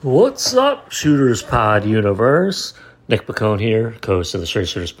What's up, Shooters Pod Universe? Nick McCone here, co-host of the Straight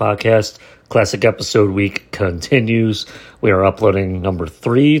Shooters Podcast. Classic episode week continues. We are uploading number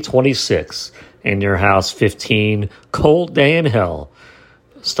 326, In Your House 15, Cold Day in Hell.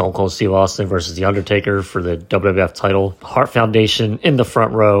 Stone Cold Steve Austin versus The Undertaker for the WWF title. Hart Foundation in the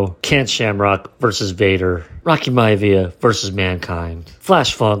front row. Ken Shamrock versus Vader. Rocky Maivia versus Mankind.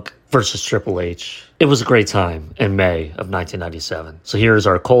 Flash Funk versus Triple H. It was a great time in May of 1997. So here's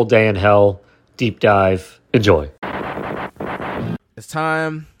our Cold Day in Hell deep dive. Enjoy. It's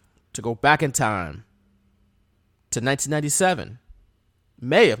time to go back in time to 1997.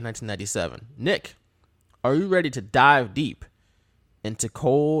 May of 1997. Nick, are you ready to dive deep into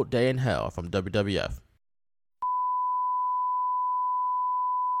Cold Day in Hell from WWF?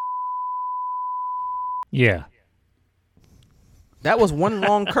 Yeah. That was one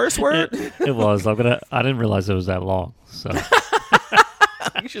long curse word? It was. I didn't realize it was that long. So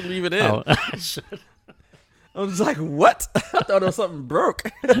You should leave it in. oh, I should. I was like, what? I thought there was something broke.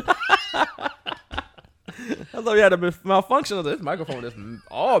 I thought we had a malfunction. This microphone is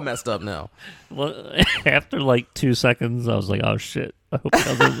all messed up now. Well, after like 2 seconds, I was like, "Oh shit!" I hope it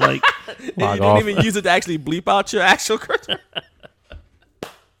doesn't like log You off. didn't even use it to actually bleep out your actual curse.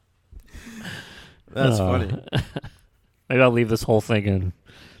 That's funny. Maybe I'll leave this whole thing in,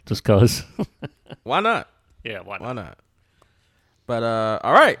 just cause. Why not? Yeah, why not? Why not? But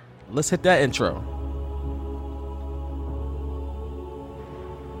all right, let's hit that intro.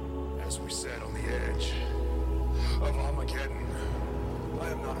 As we sat on the edge of Armageddon, I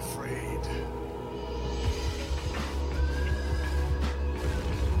am not afraid.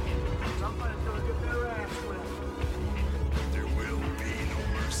 Somebody's gonna get their ass whipped. There will be no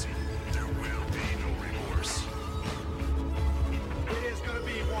mercy. There will be no remorse. It is gonna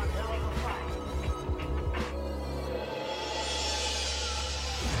be one hell of a fight.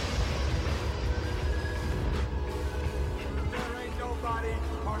 There ain't nobody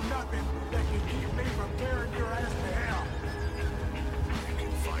or nothing that can keep me from tearing your ass to hell. You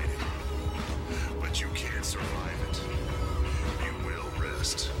can fight it, but you can't survive it. You will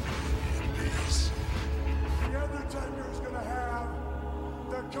rest in peace. The Undertaker's gonna have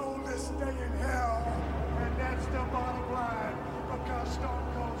the coldest day in hell, and that's the bottom line, because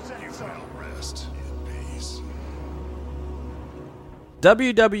Stone Cold said so. You will rest in peace.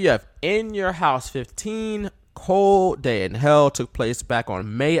 WWF In Your House 15 Cold Day in Hell took place back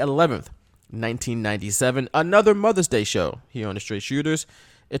on May 11th, 1997. Another Mother's Day show here on the Straight Shooters.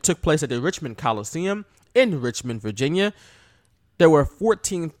 It took place at the Richmond Coliseum in Richmond, Virginia. There were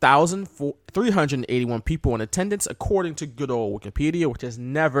 14,381 people in attendance, according to good old Wikipedia, which has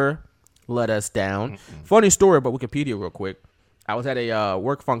never let us down. Funny story about Wikipedia real quick. I was at a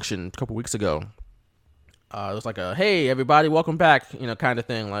work function a couple weeks ago. It was like a, hey, everybody, welcome back, kind of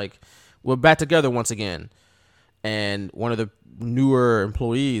thing. Like, we're back together once again. And one of the newer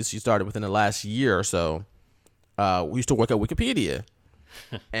employees, she started within the last year or so, we used to work at Wikipedia.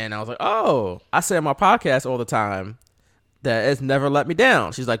 And I was like, oh, I say on my podcast all the time that it's never let me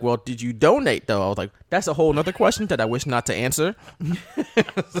down. She's like, well, did you donate, though? I was like, that's a whole nother question that I wish not to answer.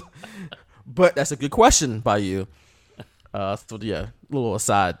 But that's a good question by you. So, yeah, a little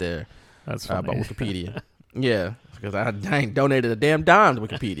aside there. That's funny. About Wikipedia. Yeah, because I ain't donated a damn dime to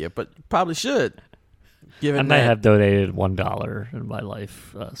Wikipedia, but probably should. And I have donated $1 in my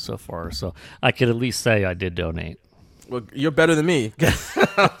life so far, so I could at least say I did donate. Well, you're better than me.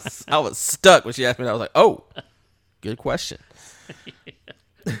 I was stuck when she asked me that. I was like, oh, good question.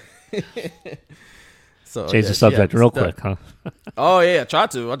 So Change the subject real quick, huh? Oh, yeah, I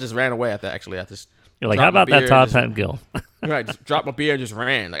tried to. I just ran away at that, actually. You're like, how about that Todd Pettengill? Right, just dropped my beer and just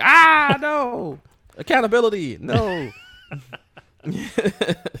ran. Like, no. Accountability, no.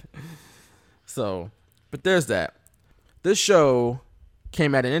 So, but there's that. This show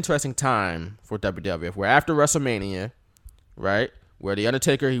came at an interesting time for WWF, where after WrestleMania, right, where The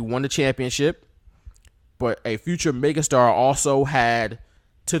Undertaker, he won the championship, but a future megastar also had,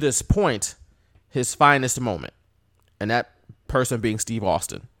 to this point, his finest moment, and that person being Steve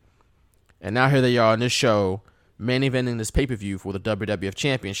Austin. And now here they are on this show, main eventing this pay-per-view for the WWF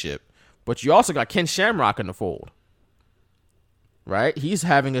Championship. But you also got Ken Shamrock in the fold, right? He's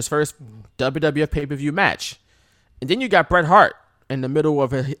having his first WWF pay-per-view match. And then you got Bret Hart in the middle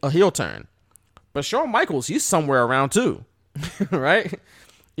of a heel turn. But Shawn Michaels, he's somewhere around too, right?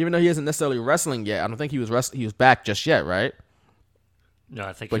 Even though he isn't necessarily wrestling yet. I don't think he was back just yet, right? No,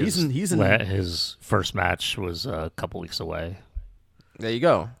 I think but he's in his first match was a couple weeks away. There you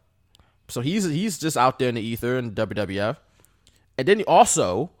go. So he's just out there in the ether in WWF. And then he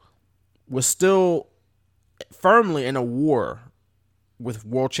also was still firmly in a war with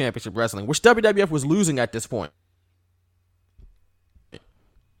World Championship Wrestling, which WWF was losing at this point.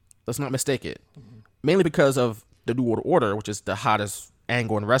 Let's not mistake it. Mainly because of the New World Order, which is the hottest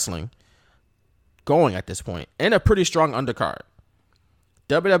angle in wrestling, going at this point, and a pretty strong undercard.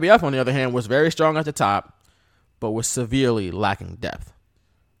 WWF, on the other hand, was very strong at the top, but was severely lacking depth.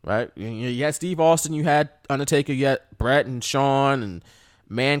 Right? You had Steve Austin, you had Undertaker, you had Bret and Shawn and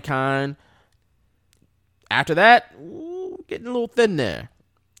Mankind. After that, getting a little thin there.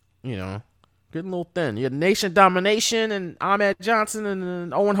 You know, getting a little thin. You had Nation Domination and Ahmed Johnson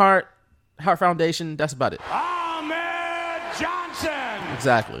and Owen Hart Foundation. That's about it. Ahmed Johnson!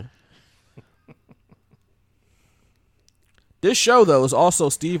 Exactly. This show, though, is also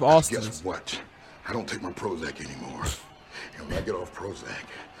Steve Austin's. Guess what? I don't take my Prozac anymore. And when I get off Prozac,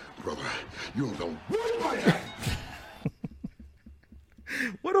 brother, you don't know what I am.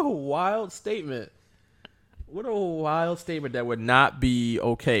 What a wild statement. What a wild statement that would not be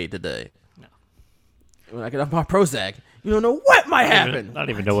okay today. No. When I get off my Prozac, you don't know what might happen. I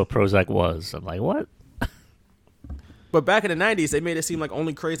don't even know what Prozac was. I'm like, what? But back in the 90s, they made it seem like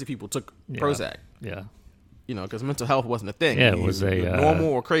only crazy people took Prozac. Yeah. You know, because mental health wasn't a thing. Yeah, it was You're normal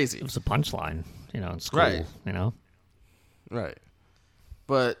or crazy. It was a punchline, you know, in school, Right. you know? Right.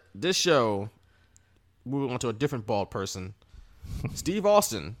 But this show, moving on to a different bald person, Steve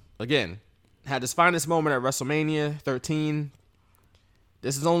Austin, again, had his finest moment at WrestleMania 13.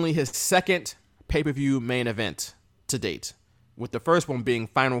 This is only his second pay-per-view main event to date, with the first one being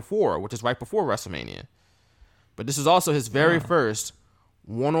Final Four, which is right before WrestleMania. But this is also his very first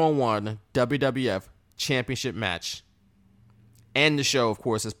one-on-one WWF championship match. And the show, of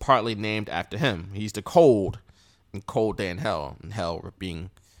course, is partly named after him. He's the Cold in Cold Day in Hell, and Hell being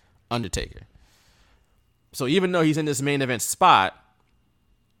Undertaker. So even though he's in this main event spot,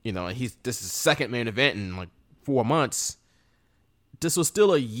 you know, this is his second main event in like 4 months. This was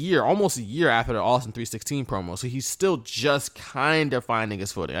still a year, almost a year after the Austin 316 promo. So he's still just kind of finding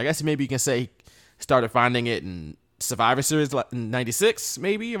his footing. I guess maybe you can say he started finding it in Survivor Series in 96,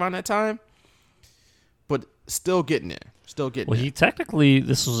 maybe around that time. But still getting there. Well, he technically,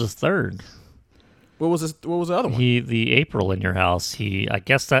 this was his third. What was the other one? The April in Your House. I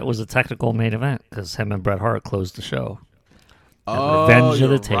guess that was a technical main event because him and Bret Hart closed the show. Revenge of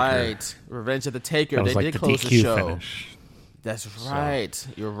the Taker. Right. Revenge of the Taker. That was They like did the close DQ the show. finish. That's right. So,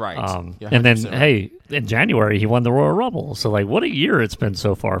 you're right. And then, hey, in January, he won the Royal Rumble. So, like, what a year it's been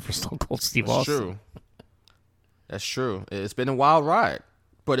so far for Stone Cold Steve Austin. True. That's true. It's been a wild ride.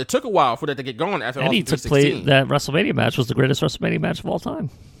 But it took a while for that to get going after and he took play that WrestleMania match was the greatest WrestleMania match of all time.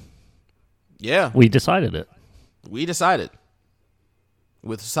 Yeah. We decided it. We decided.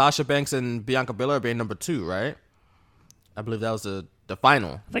 With Sasha Banks and Bianca Belair being number 2, right? I believe that was the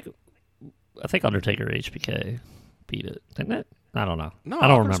final. I think Undertaker HBK beat it, didn't it? I don't know. No, I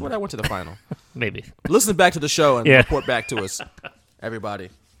don't remember. I went to the final. Maybe. Listen back to the show and report back to us, everybody,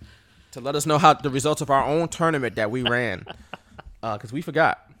 to let us know how the results of our own tournament that we ran. Because we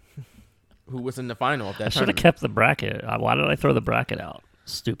forgot who was in the final of that I should have kept the bracket. Why did I throw the bracket out?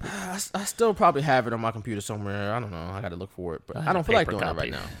 Stupid. I still probably have it on my computer somewhere. I don't know. I got to look for it. But I don't feel like doing it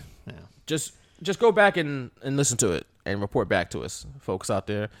right now. Yeah. Just go back and listen to it and report back to us, folks out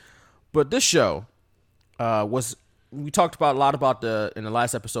there. But this show we talked about a lot about in the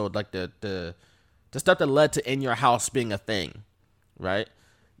last episode, like the stuff that led to In Your House being a thing, right?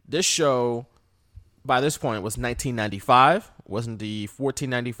 This show, by this point, was 1995. Wasn't the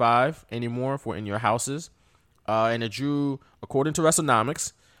 1495 anymore for In Your Houses. And it drew, according to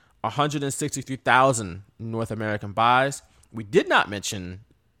WrestleNomics, 163,000 North American buys. We did not mention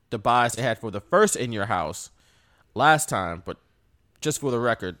the buys they had for the first In Your House last time, but just for the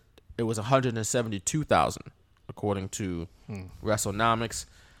record, it was 172,000 according to WrestleNomics.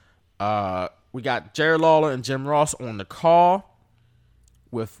 We got Jerry Lawler and Jim Ross on the call,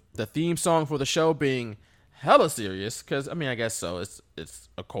 with the theme song for the show being hella serious, because I guess so. It's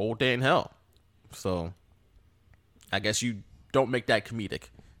a cold day in hell, so I guess you don't make that comedic,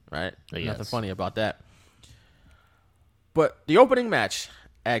 right? Yes. Nothing funny about that. But the opening match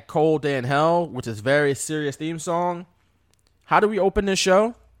at Cold Day in Hell, with this very serious theme song, how do we open this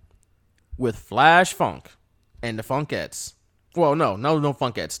show? With Flash Funk and the Funkettes. Well, no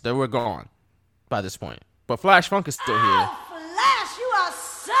Funkettes. They were gone by this point. But Flash Funk is still here. Flash, you are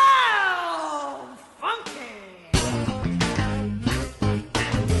so funky.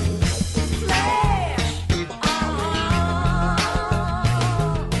 Flash.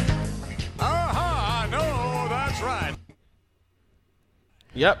 I know that's right.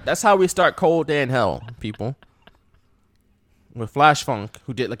 Yep, that's how we start Cold Day in Hell, people. With Flash Funk,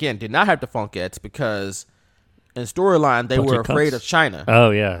 who did not have the Funkettes, because in storyline, they were Butcher afraid cuts. of China,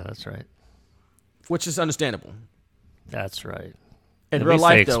 Oh yeah, that's right. which is understandable. That's right. In At real least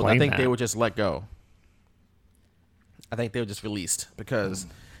they life, though, I explain think that. they were just let go. I think they were just released because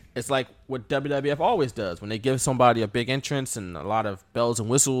it's like what WWF always does. When they give somebody a big entrance and a lot of bells and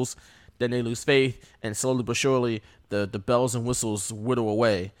whistles, then they lose faith, and slowly but surely the bells and whistles whittle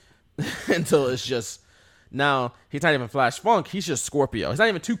away until it's just, now he's not even Flash Funk, he's just Scorpio. He's not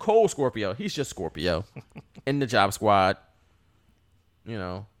even Too Cold Scorpio, he's just Scorpio in the Job Squad.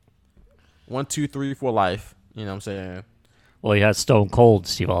 1, 2, 3 for life. You know what I'm saying? Well, he had Stone Cold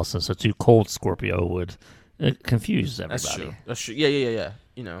Steve Austin, so Too Cold Scorpio would confuse everybody. That's true. That's true. Yeah.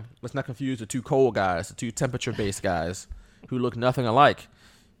 Let's not confuse the two cold guys, the two temperature-based guys who look nothing alike.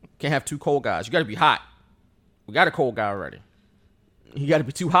 Can't have two cold guys. You got to be hot. We got a cold guy already. You got to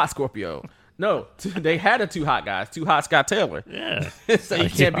be too hot, Scorpio. No, they had a two hot guys. Too hot Scott Taylor. Yeah. So you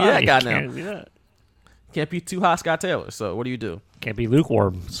can't be that guy now. Can't be that. Can't be too hot Scott Taylor. So what do you do? Can't be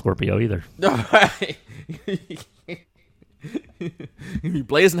lukewarm Scorpio either. You be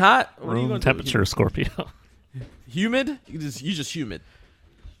blazing hot? What are you Room gonna do? temperature Scorpio. Humid? You just humid.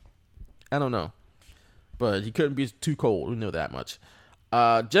 I don't know. But he couldn't be too cold. We know that much.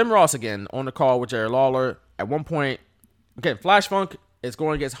 Jim Ross again on the call with Jerry Lawler. At one point, again, Flash Funk is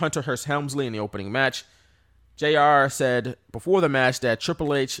going against Hunter Hearst Helmsley in the opening match. JR said before the match that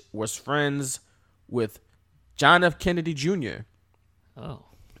Triple H was friends with John F. Kennedy Jr., Oh.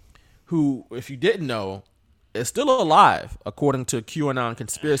 who, if you didn't know, is still alive, according to QAnon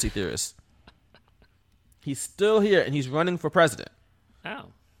conspiracy theorists. He's still here, and he's running for president. Oh.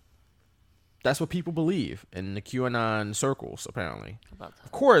 That's what people believe in the QAnon circles, apparently.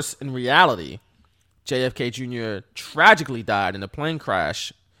 Of course, in reality, JFK Jr. tragically died in a plane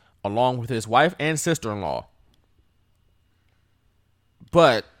crash along with his wife and sister-in-law.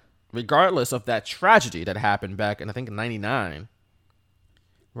 But regardless of that tragedy that happened back in, I think, 99,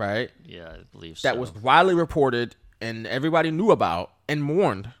 right? Yeah, I believe so. That was widely reported and everybody knew about and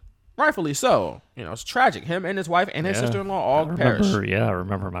mourned. Rightfully so. It's tragic. Him and his wife and his sister-in-law all perished. Yeah, I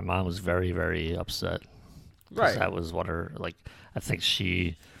remember my mom was very, very upset. 'Cause Right. That was what her, I think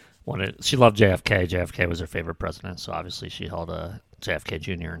she loved JFK. JFK was her favorite president, so obviously she held JFK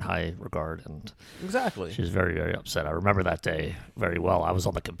Jr. in high regard, and Exactly. she was very, very upset. I remember that day very well. I was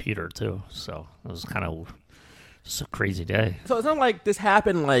on the computer, too, so it was kind of just a crazy day. So it's not like this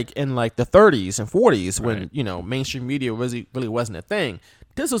happened in the 30s and 40s when, mainstream media really wasn't a thing.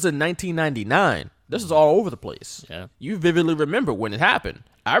 This was in 1999. This is all over the place. Yeah. You vividly remember when it happened.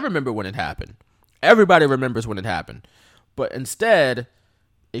 I remember when it happened. Everybody remembers when it happened. But instead,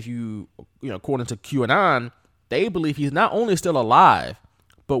 if according to QAnon, they believe he's not only still alive,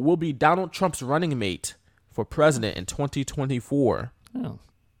 but will be Donald Trump's running mate for president in 2024. Oh.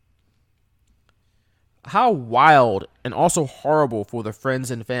 How wild and also horrible for the friends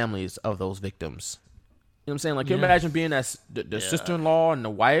and families of those victims. You know what I'm saying? Can you imagine being the sister-in-law and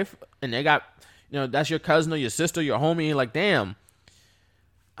the wife, and they got, that's your cousin or your sister, your homie, and damn,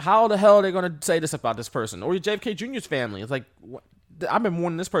 how the hell are they going to say this about this person? Or your JFK Jr.'s family. It's like, what? I've been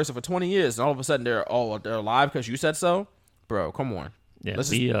mourning this person for 20 years, and all of a sudden they're alive because you said so? Bro, come on. Yeah, Let's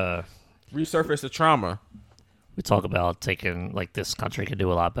just resurface the trauma. we talk about taking, this country can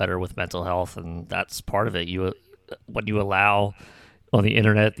do a lot better with mental health, and that's part of it. When you allow on the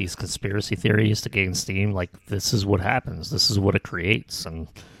internet these conspiracy theories to gain steam, this is what happens. This is what it creates, and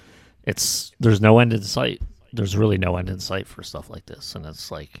there's no end in sight. There's really no end in sight for stuff like this, and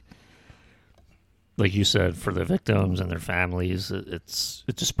it's like you said, for the victims and their families, it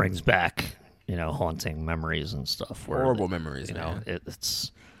just brings back haunting memories and stuff. Horrible memories.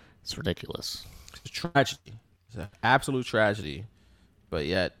 It's ridiculous. It's a tragedy. It's an absolute tragedy. But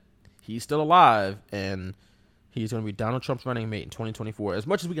yet, he's still alive, and he's going to be Donald Trump's running mate in 2024. As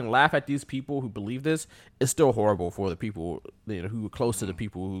much as we can laugh at these people who believe this, it's still horrible for the people who were close to the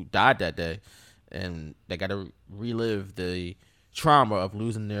people who died that day, and they got to relive the trauma of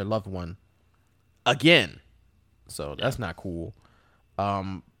losing their loved one again. So that's not cool.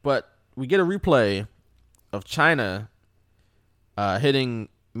 But we get a replay of China hitting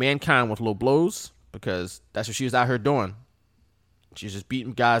Mankind with low blows, because that's what she was out here doing. She was just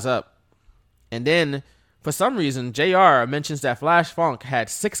beating guys up. And then, for some reason, JR mentions that Flash Funk had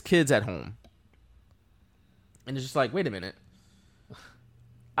 6 kids at home. And it's just like, wait a minute.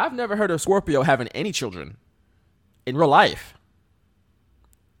 I've never heard of Scorpio having any children in real life.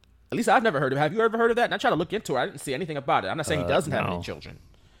 At least I've never heard of it. Have you ever heard of that? And I tried to look into it. I didn't see anything about it. I'm not saying he doesn't have any children.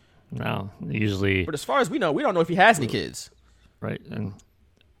 No, usually. But as far as we know, we don't know if he has any kids. Right, and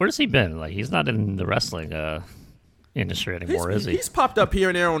where's he been? He's not in the wrestling industry anymore, is he? He's popped up here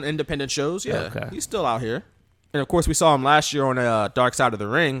and there on independent shows. Yeah, Okay. He's still out here. And of course, we saw him last year on Dark Side of the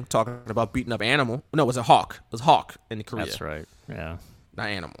Ring talking about beating up Animal. No, it was a Hawk. It was Hawk in Korea. That's right. Yeah. Not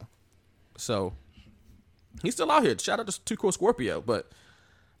Animal. So he's still out here. Shout out to Too Cool Scorpio. But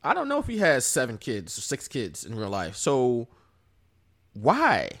I don't know if he has 7 kids or 6 kids in real life. So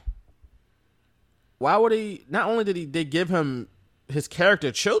why? Why would he? Not only did they give him his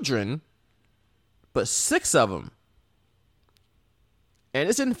character children, but 6 of them. And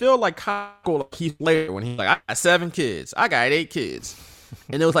it didn't feel like Heath Ledger when he's like, I got 7 kids. I got 8 kids.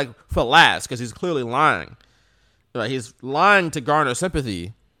 And it was like for laughs because he's clearly lying. Right? He's lying to garner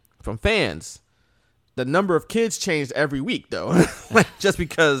sympathy from fans. The number of kids changed every week, though. Like, just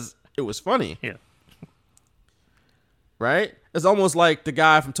because it was funny. Yeah. Right? It's almost like the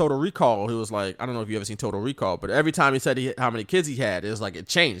guy from Total Recall who was like, I don't know if you ever seen Total Recall, but every time he said how many kids he had, it was like it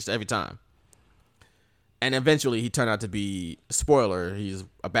changed every time. And eventually he turned out to be, spoiler, he's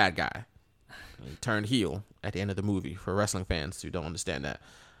a bad guy. He turned heel at the end of the movie for wrestling fans who don't understand that.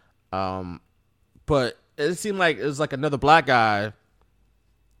 But it seemed like it was like another black guy,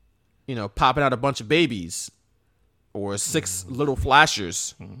 you know, popping out a bunch of babies or 6 little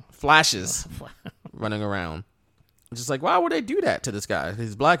flashes running around. It's just like, why would they do that to this guy?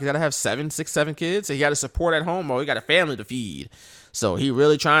 He's black. He's got to have 7 kids. So he got to support at home, or he got a family to feed. So he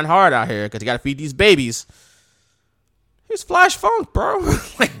really trying hard out here because he got to feed these babies. He's Flash Funk, bro.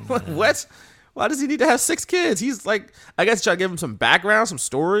 Like, what? Why does he need to have 6 kids? He's like, I guess try to give him some background, some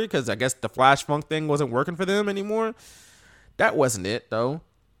story, because I guess the Flash Funk thing wasn't working for them anymore. That wasn't it, though.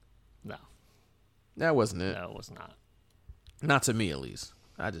 No. That wasn't it. No, it was not. Not to me, at least.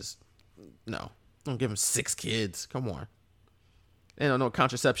 No. Don't give him 6 kids. Come on. They don't know what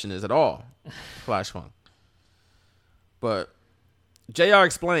contraception is at all. Flash Funk. But JR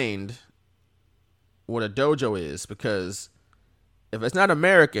explained what a dojo is, because if it's not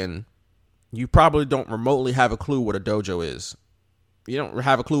American, you probably don't remotely have a clue what a dojo is. You don't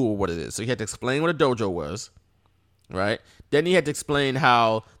have a clue what it is. So he had to explain what a dojo was, right? Then he had to explain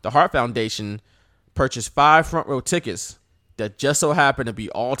how the Hart Foundation purchased 5 front row tickets that just so happened to be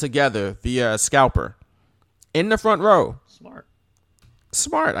all together via a scalper in the front row.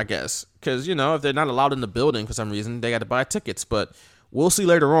 Smart, I guess. Because, you know, if they're not allowed in the building for some reason, they got to buy tickets. But we'll see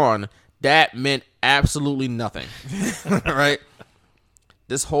later on, that meant absolutely nothing. Right?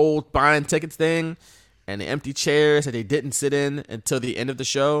 This whole buying tickets thing and the empty chairs that they didn't sit in until the end of the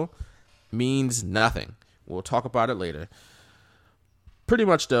show means nothing. We'll talk about it later. Pretty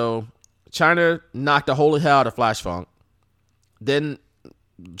much, though, China knocked the holy hell out of Flash Funk. Then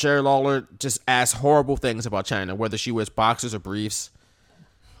Jerry Lawler just asked horrible things about China, whether she wears boxers or briefs.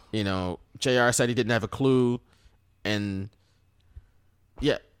 You know, JR said he didn't have a clue. And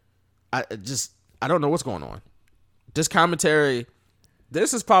yeah, I don't know what's going on. This commentary,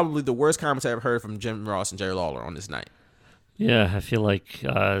 this is probably the worst commentary I've heard from Jim Ross and Jerry Lawler on this night. Yeah, I feel like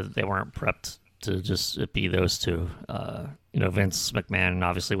they weren't prepped to just be those two. You know, Vince McMahon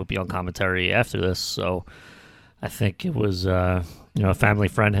obviously would be on commentary after this, so I think it was, you know, a family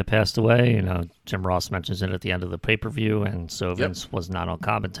friend had passed away. You know, Jim Ross mentions it at the end of the pay-per-view, and so Vince was not on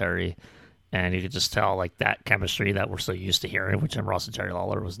commentary. And you could just tell, like, that chemistry that we're so used to hearing with Jim Ross and Jerry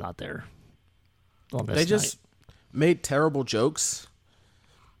Lawler was not there on this They just made terrible jokes.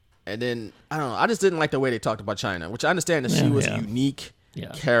 And then, I don't know, I just didn't like the way they talked about China, which I understand that she was a unique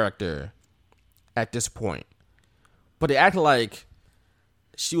character at this point. But they acted like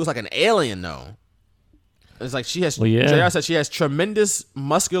she was like an alien, though. It's like she has, JR said she has tremendous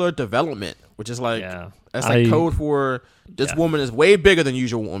muscular development, which is like, that's like code for this woman is way bigger than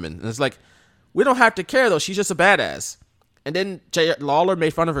usual woman. And it's like, we don't have to care, though. She's just a badass. And then Lawler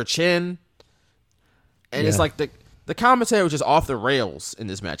made fun of her chin. And it's like the commentary was just off the rails in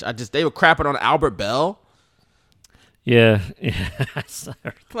this match. They were crapping on Albert Bell. Yeah.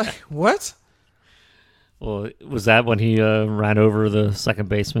 Like, what? Well, was that when he ran over the second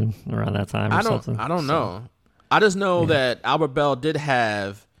baseman around that time or something? I don't know. I just know that Albert Bell did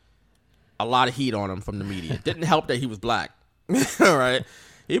have a lot of heat on him from the media. It didn't help that he was black. All right.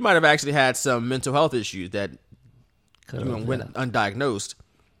 He might have actually had some mental health issues that went undiagnosed.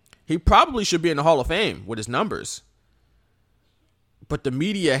 He probably should be in the Hall of Fame with his numbers. But the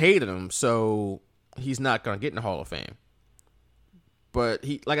media hated him, so he's not going to get in the Hall of Fame. But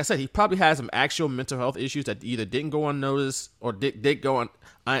he, like I said, he probably has some actual mental health issues that either didn't go unnoticed or did go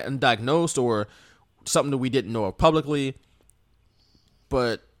undiagnosed, or something that we didn't know of publicly.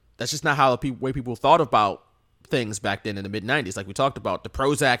 But that's just not how the way people thought about things back then in the mid-'90s. Like we talked about the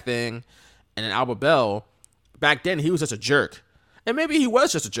Prozac thing, and then Albert Bell. Back then, he was just a jerk. And maybe he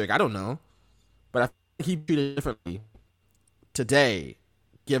was just a jerk. I don't know. But I think he treated differently today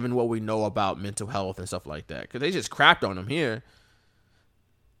given what we know about mental health and stuff like that. Because they just crapped on him here.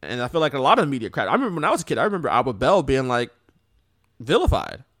 And I feel like a lot of the media crapped. I remember when I was a kid, I remember Albert Bell being like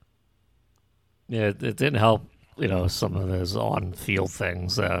vilified. Yeah, it didn't help, some of his on-field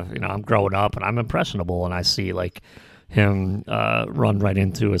things. I'm growing up and I'm impressionable, and I see like him run right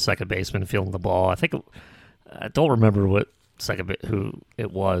into a second baseman fielding the ball. I don't remember who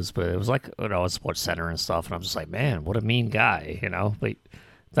it was, but it was like a Sports Center and stuff, and I'm just like, man, what a mean guy, But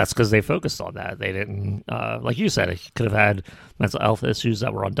that's because they focused on that. They didn't, like you said, he could have had mental health issues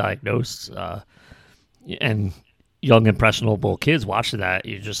that were undiagnosed, and young impressionable kids watching that,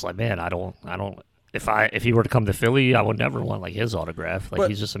 you're just like, man, I don't. If he were to come to Philly, I would never want like his autograph. Like, but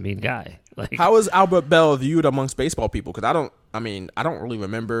he's just a mean guy. Like, how is Albert Bell viewed amongst baseball people? Because I don't really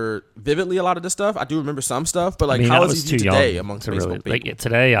remember vividly a lot of this stuff. I do remember some stuff, but like, how is he viewed today amongst baseball people? Like,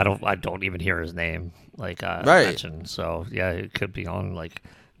 today, I don't even hear his name mentioned. So yeah, it could be on like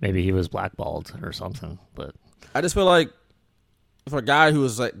maybe he was blackballed or something. But I just feel like for a guy who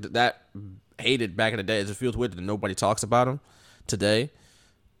was like that hated back in the day, it just feels weird that nobody talks about him today.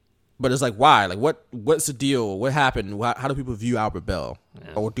 But it's like, why? Like, what's the deal? What happened? How do people view Albert Bell?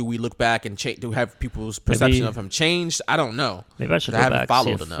 Yeah. Or do we look back and change? Do we have people's perception of him changed? I don't know. Maybe I should go back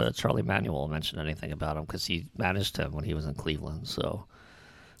and see if Charlie Manuel mentioned anything about him, because he managed him when he was in Cleveland. So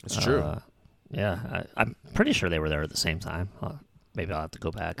it's true. Yeah, I'm pretty sure they were there at the same time. Maybe I'll have to go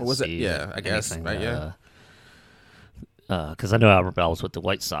back and see. Yeah, I guess. Right, yeah. Because I know Albert Bell was with the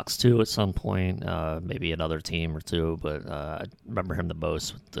White Sox too at some point, maybe another team or two, but I remember him the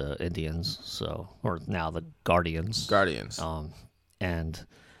most with the Indians, or now the Guardians. And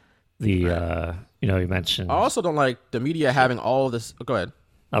the you mentioned. I also don't like the media having all of this. Oh, go ahead.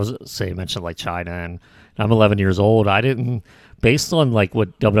 I was say you mentioned like China, and I'm 11 years old. I didn't, based on like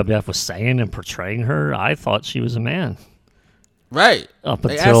what WWF was saying and portraying her, I thought she was a man. Right. Up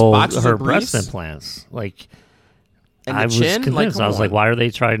until her breast implants, like. And I was convinced. I was like, why are they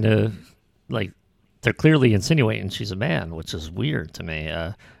trying to, like, they're clearly insinuating she's a man, which is weird to me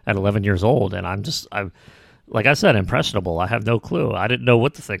at 11 years old. And I'm like I said, impressionable. I have no clue. I didn't know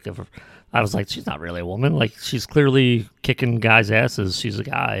what to think of her. I was like, she's not really a woman. Like, she's clearly kicking guys' asses. She's a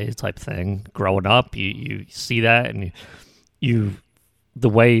guy type thing. Growing up, you see that, and the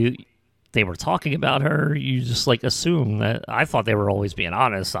way they were talking about her, you just like assume that. I thought they were always being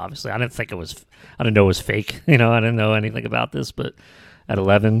honest. Obviously, I didn't know it was fake. I didn't know anything about this. But at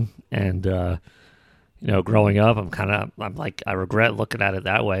 11 and growing up, I'm like, I regret looking at it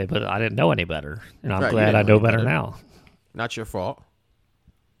that way. But I didn't know any better. I'm glad I know better now. Not your fault.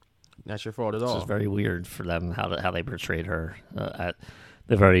 Not your fault at all. It's very weird for them how they portrayed her at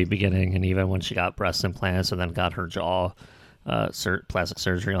the very beginning, and even when she got breast implants and then got her jaw. Plastic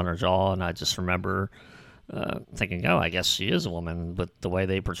surgery on her jaw, and I just remember thinking, I guess she is a woman. But the way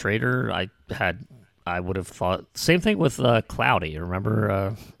they portrayed her, I would have thought same thing with Cloudy.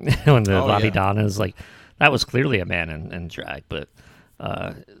 Remember when the Bobby Donna's like that was clearly a man in drag, but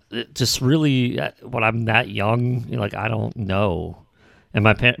it just really when I'm that young, like I don't know. And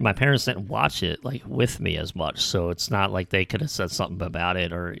my parents didn't watch it like with me as much, so it's not like they could have said something about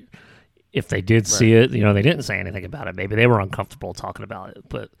it, or if they did see it, they didn't say anything about it. Maybe they were uncomfortable talking about it,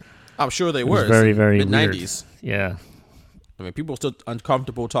 but I'm sure they were. Very, very mid-90s. Yeah. I mean, people are still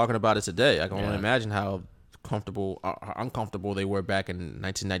uncomfortable talking about it today. I can only imagine how uncomfortable they were back in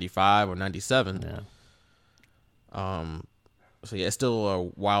 1995 or 97. Yeah. So yeah, it's still a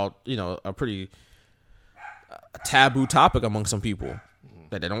wild, a pretty taboo topic among some people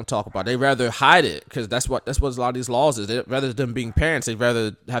that they don't talk about. They rather hide it because that's what a lot of these laws is. Rather than being parents, they'd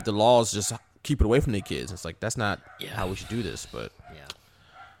rather have the laws just keep it away from their kids. It's like that's not how we should do this. But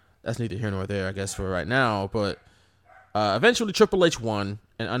that's neither here nor there, I guess, for right now. But eventually, Triple H won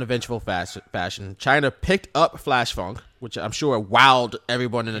in uneventful fashion. China picked up Flash Funk, which I'm sure wowed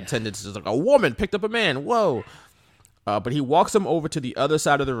everyone in attendance. It's like a woman picked up a man. Whoa! But he walks him over to the other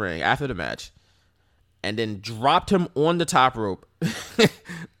side of the ring after the match, and then dropped him on the top rope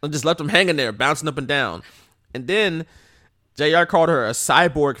and just left him hanging there, bouncing up and down. And then JR called her a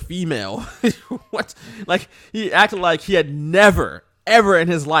cyborg female. What? Like, he acted like he had never, ever in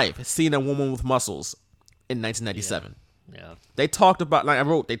his life seen a woman with muscles in 1997. Yeah. They talked about,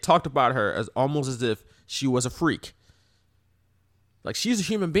 they talked about her as almost as if she was a freak. Like, she's a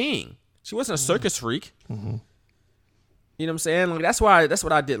human being. She wasn't a circus freak. Mm-hmm. You know what I'm saying? Like, that's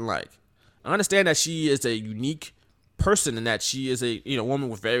what I didn't like. I understand that she is a unique person and that she is a woman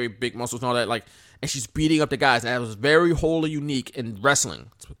with very big muscles and all that, like, and she's beating up the guys, and that was very wholly unique in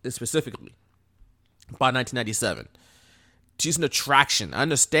wrestling specifically by 1997. She's an attraction. I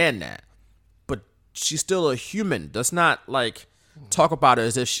understand that, but she's still a human. That's not like talk about her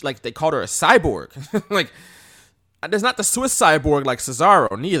as if like they called her a cyborg. Like, there's not the Swiss cyborg like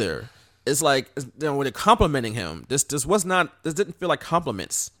Cesaro neither. It's like, when they're complimenting him, this didn't feel like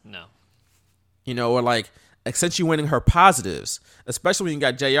compliments. No. Or like accentuating her positives, especially when you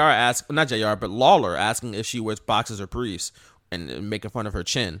got not JR, but Lawler asking if she wears boxers or briefs and making fun of her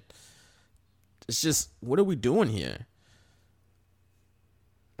chin. It's just, what are we doing here?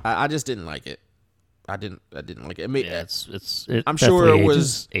 I just didn't like it. I didn't like it. I'm sure it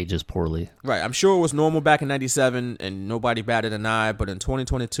was ages poorly. Right. I'm sure it was normal back in '97 and nobody batted an eye. But in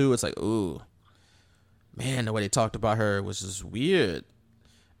 2022, it's like, ooh, man, the way they talked about her was just weird.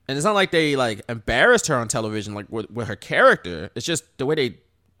 And it's not like they like embarrassed her on television, like with her character. It's just the way they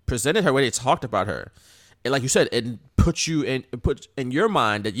presented her, the way they talked about her. And like you said, it puts in your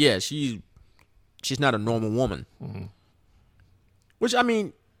mind that she's not a normal woman. Mm-hmm. Which, I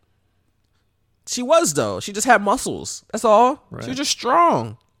mean, she was, though. She just had muscles. That's all. Right. She was just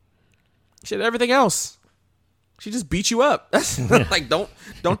strong. She had everything else. She just beat you up. That's like, don't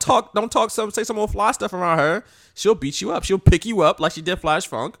say some more fly stuff around her. She'll beat you up. She'll pick you up like she did Flash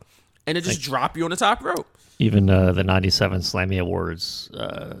Funk, and then just drop you on the top rope. Even the '97 Slammy Awards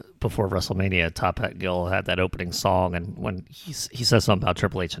before WrestleMania, Top Hat Gill had that opening song, and when he says something about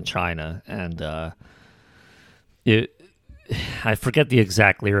Triple H in China, and I forget the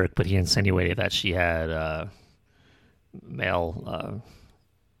exact lyric, but he insinuated that she had male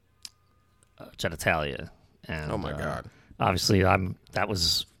genitalia. And, oh my God! Obviously, that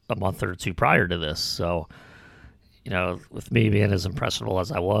was a month or two prior to this, so. With me being as impressionable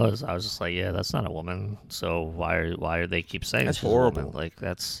as I was just like, yeah, that's not a woman. So why are they keep saying that's she's horrible? A woman? Like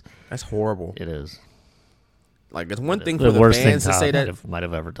that's horrible. It is. Like, it's one thing for the fans to say that might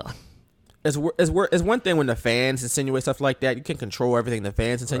have ever done. It's one thing when the fans insinuate stuff like that. You can control everything the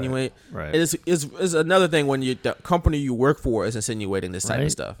fans insinuate. Right. It is another thing when the company you work for is insinuating this type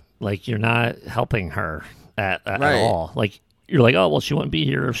of stuff. Like, you're not helping her at all. Like, you're like, oh well, she wouldn't be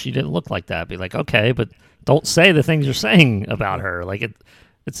here if she didn't look like that. Be like, okay, but don't say the things you're saying about her. Like,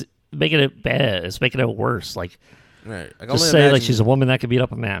 it's making it bad. It's making it worse. Like, right. Just say like she's a woman that could beat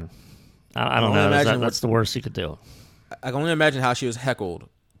up a man. I don't know. That's the worst you could do. I can only imagine how she was heckled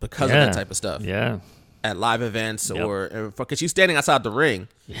because of that type of stuff. Yeah. At live events or because she's standing outside the ring,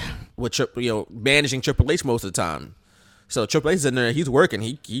 with managing Triple H most of the time. So Triple H is in there. He's working.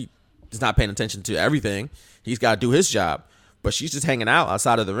 He is not paying attention to everything. He's got to do his job. But she's just hanging out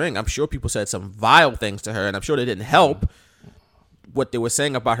outside of the ring. I'm sure people said some vile things to her, and I'm sure they didn't help what they were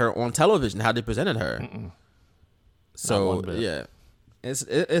saying about her on television, how they presented her. Mm-mm. So, yeah.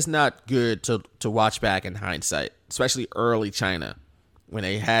 It's not good to watch back in hindsight, especially early China, when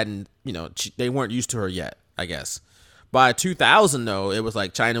they hadn't, they weren't used to her yet, I guess. By 2000, though, it was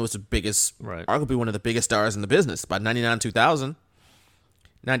like China was the biggest, arguably one of the biggest stars in the business. By 99, 2000.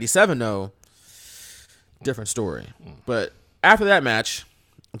 97, though, different story. But after that match,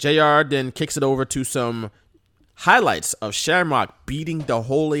 JR then kicks it over to some highlights of Shamrock beating the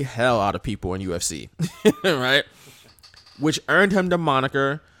holy hell out of people in UFC, right? Which earned him the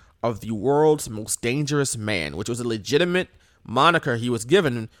moniker of the world's most dangerous man, which was a legitimate moniker he was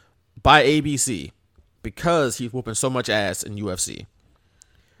given by ABC because he's whooping so much ass in UFC.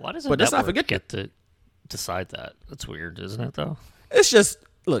 Why doesn't network get to decide that? That's weird, isn't it, though? It's just...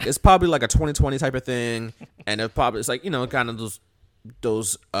 Look, it's probably like a 2020 type of thing, and it's like, kind of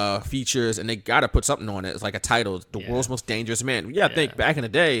those features, and they gotta put something on it. It's like a title, the world's most dangerous man. I think back in the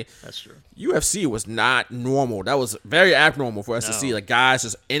day, that's true. UFC was not normal. That was very abnormal for us to see, like, guys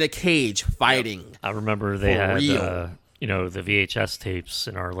just in a cage fighting. Yep. I remember they had the VHS tapes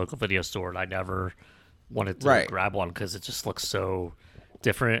in our local video store, and I never wanted to grab one because it just looks so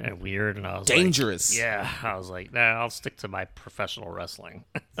different and weird, and I was dangerous. I was like, nah, I'll stick to my professional wrestling.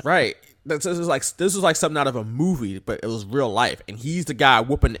 Right. This was like something out of a movie, but it was real life, and he's the guy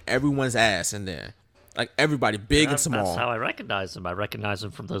whooping everyone's ass in there, like everybody, big and small. That's how I recognized him. I recognized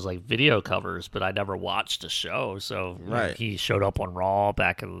him from those like video covers, but I never watched the show. So when he showed up on Raw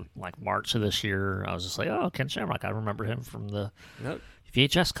back in like March of this year, I was just like, oh, Ken Shamrock. I remember him from the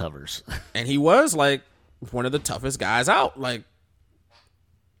VHS covers, and he was like one of the toughest guys out. Like,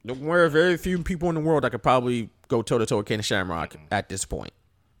 there were very few people in the world that could probably go toe-to-toe with Ken Shamrock at this point.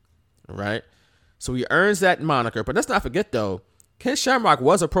 Right? So he earns that moniker. But let's not forget, though, Ken Shamrock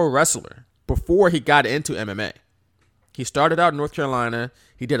was a pro wrestler before he got into MMA. He started out in North Carolina.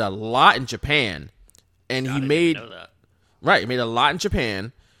 He did a lot in Japan. And he made... Right, he made a lot in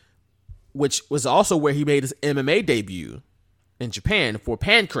Japan, which was also where he made his MMA debut in Japan for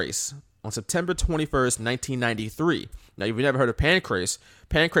Pancrase on September 21st, 1993. Now, if you've never heard of Pancrase,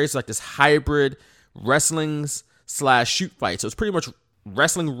 Pancrase is like this hybrid wrestling / shoot fight. So it's pretty much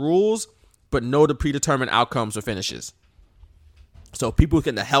wrestling rules, but no the predetermined outcomes or finishes. So people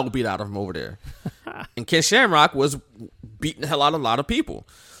getting the hell beat out of him over there. And Ken Shamrock was beating the hell out of a lot of people.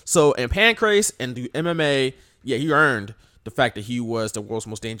 So in Pancrase and the MMA, yeah, he earned the fact that he was the world's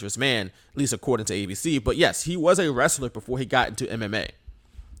most dangerous man, at least according to ABC. But yes, he was a wrestler before he got into MMA.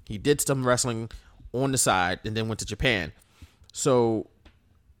 He did some wrestling on the side and then went to Japan. So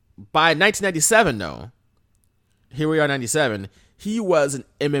by 1997, though, here we are, 97, he was an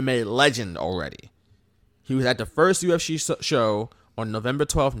MMA legend already. He was at the first UFC show on November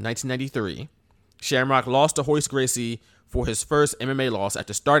 12th, 1993. Shamrock lost to Hoist Gracie for his first MMA loss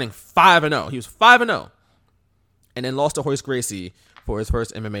after starting 5-0. He was 5-0. And then lost to Hoist Gracie for his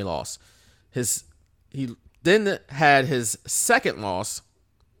first MMA loss. He then had his second loss,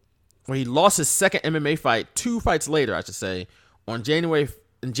 where he lost his second MMA fight 2 fights later, I should say, in January of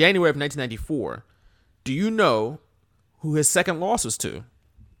 1994. Do you know who his second loss was to?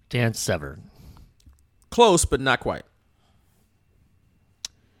 Dan Severn. Close, but not quite.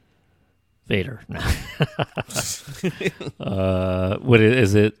 Vader. No. What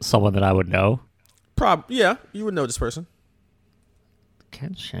is it? Someone that I would know? Yeah, you would know this person.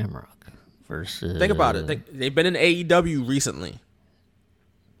 Ken Shamrock versus. Think about it. They've been in AEW recently.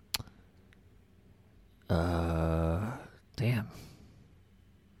 Damn.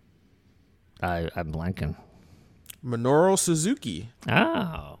 I'm blanking. Minoru Suzuki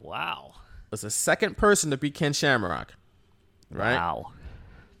Oh, wow. was the second person to beat Ken Shamrock. Right? Wow.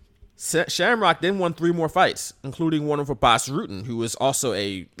 Shamrock then won 3 more fights, including one over Bas Rutten, who was also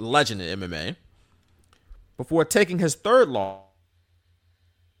a legend in MMA, before taking his third loss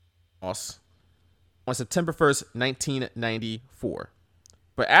on September 1st, 1994.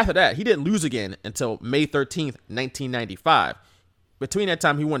 But after that, he didn't lose again until May 13th, 1995. Between that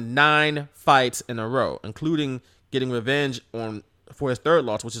time, he won 9 fights in a row, including getting revenge for his third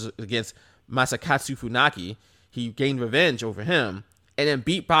loss, which is against Masakatsu Funaki. He gained revenge over him and then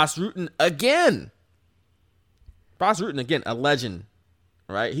beat Bas Rutten again. Bas Rutten, again, a legend,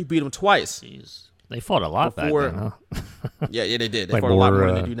 right? He beat him twice. Jeez. They fought a lot Before- back then, huh? Yeah, they did. They Like fought a lot more,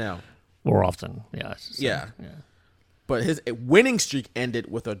 more than they do now. More often. Yeah. Yeah. But his winning streak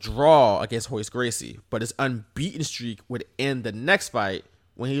ended with a draw against Hoist Gracie. But his unbeaten streak would end the next fight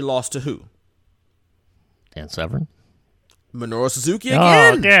when he lost to who? Dan Severn. Minoru Suzuki Oh,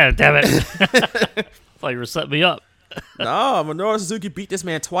 again. yeah, damn it. Thought you were setting me up. No, Minoru Suzuki beat this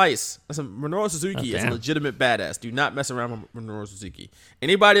man twice. Listen, Minoru Suzuki Oh, is a damn. legitimate badass. Do not mess around with Minoru Suzuki.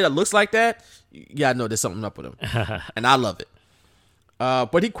 Anybody that looks like that, you gotta know there's something up with him. And I love it.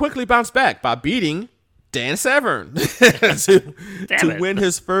 But he quickly bounced back by beating Dan Severn to win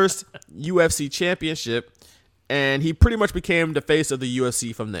his first UFC championship. And he pretty much became the face of the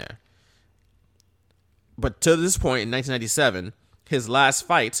UFC from there. But to this point, in 1997, his last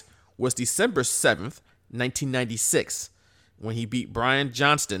fight was December 7th, 1996, when he beat Brian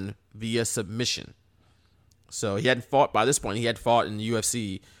Johnston via submission. So he hadn't fought, by this point, he had fought in the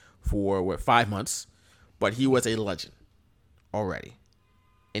UFC for, 5 months. But he was a legend already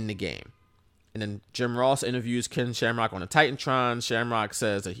in the game. And then Jim Ross interviews Ken Shamrock on a Titantron. Shamrock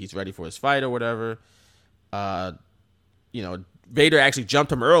says that he's ready for his fight or whatever. Vader actually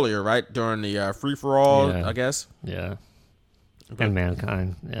jumped him earlier, right? During the free-for-all, Yeah. I guess. Yeah. And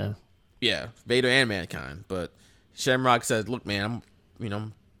Mankind. Yeah. Yeah, Vader and Mankind. But Shamrock says, look, man,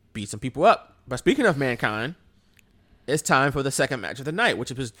 I'm beat some people up. But speaking of Mankind, it's time for the second match of the night,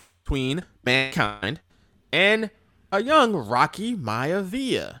 which is between Mankind and a young Rocky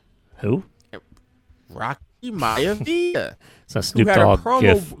Maivia. Who? Rocky Maivia. It's a Snoop had a Dogg promo-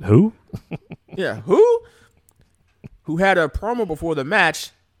 gif. Who? Yeah, who? Who had a promo before the match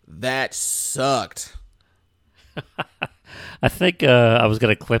that sucked. I think I was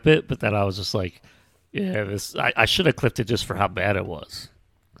going to clip it, but then I was just like, yeah, I should have clipped it just for how bad it was.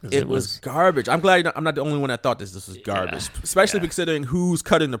 It was garbage. I'm glad I'm not the only one that thought this was garbage, especially considering who's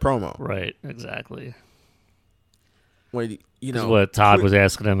cutting the promo. Right, exactly. When This is what Todd was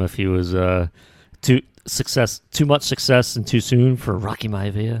asking him, if he was too much success and too soon for Rocky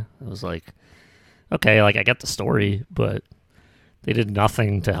Maivia. I was like, okay, like I get the story, but they did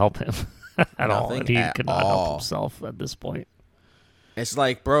nothing to help him at all, and he could not help himself at this point. It's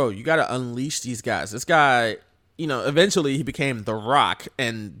like, bro, you got to unleash these guys. This guy, eventually he became The Rock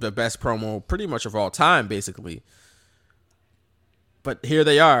and the best promo pretty much of all time, basically. But here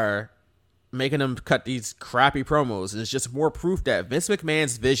they are, making them cut these crappy promos, and it's just more proof that Vince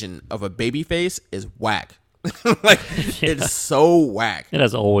McMahon's vision of a babyface is whack. It's so whack. It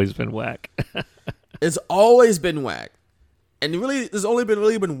has always been whack. It's always been whack. And really, there's only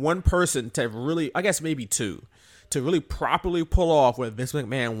been one person to really, I guess maybe two, to really properly pull off what Vince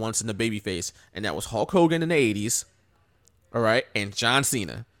McMahon wants in the babyface, and that was Hulk Hogan in the 80s, all right, and John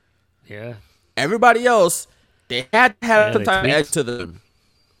Cena. Yeah. Everybody else, they had to have some they type of edge tweaked. to them.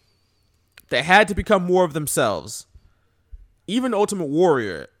 They had to become more of themselves. Even Ultimate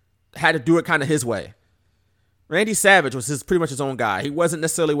Warrior had to do it kind of his way. Randy Savage was pretty much his own guy. He wasn't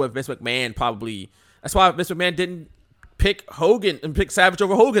necessarily what Vince McMahon probably. That's why Vince McMahon didn't pick Hogan and pick Savage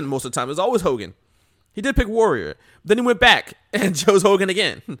over Hogan most of the time. It was always Hogan. He did pick Warrior. Then he went back and chose Hogan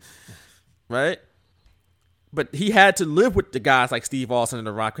again. Right? But he had to live with the guys like Steve Austin and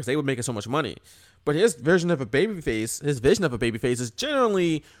The Rock because they were making so much money. But his vision of a babyface is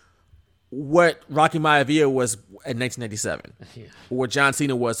generally what Rocky Maivia was in 1997. Yeah. Or what John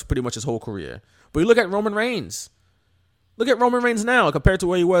Cena was pretty much his whole career. But you look at Roman Reigns. Look at Roman Reigns now compared to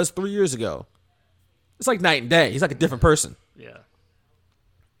where he was 3 years ago. It's like night and day. He's like a different person. Yeah.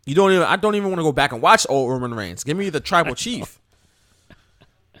 I don't even want to go back and watch old Roman Reigns. Give me the tribal chief.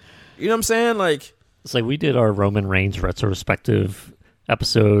 You know what I'm saying? Like, It's like we did our Roman Reigns retrospective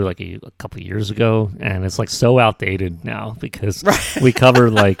episode like a couple years ago, and it's like so outdated now because we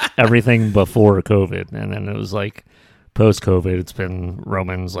covered like everything before COVID, and then it was like post COVID. It's been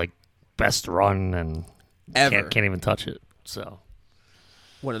Roman's like best run, and Ever. can't even touch it. So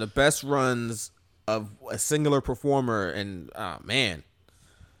one of the best runs of a singular performer, and man,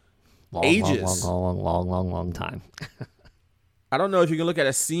 ages. long time. I don't know if you can look at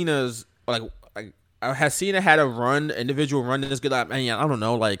a Cena's like has Cena had a individual run that's good? I mean, I don't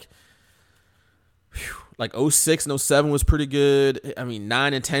know, like 06 and 07 was pretty good. I mean,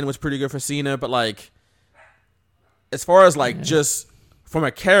 9 and 10 was pretty good for Cena, but like as far as like just from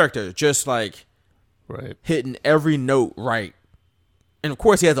a character, just like Right. hitting every note right. And of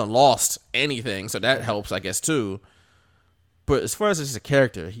course he hasn't lost anything, so that helps, I guess, too. But as far as just a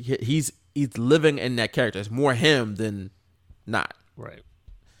character, he's living in that character. It's more him than not. Right.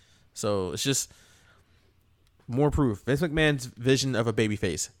 So it's just more proof. Vince McMahon's vision of a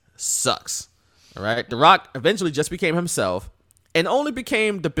babyface sucks. All right. The Rock eventually just became himself and only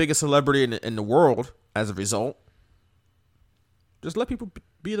became the biggest celebrity in the world as a result. Just let people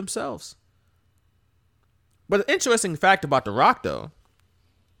be themselves. But the interesting fact about The Rock, though,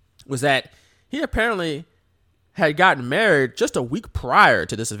 was that he apparently had gotten married just a week prior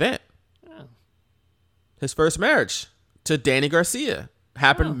to this event. Oh. His first marriage to Danny Garcia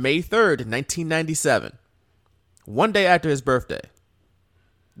happened May 3rd, 1997. One day after his birthday.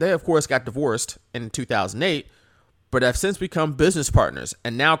 They, of course, got divorced in 2008, but have since become business partners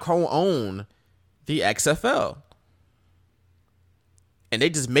and now co-own the XFL. And they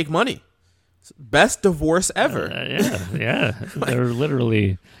just make money. Best divorce ever. Yeah. They're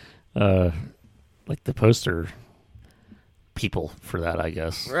literally like the poster people for that, I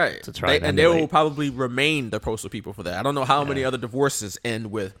guess. Right. To try and they will probably remain the postal people for that. I don't know how many other divorces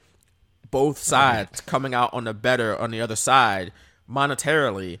end with both sides coming out on the other side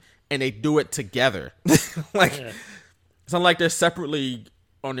monetarily, and they do it together. It's not like they're separately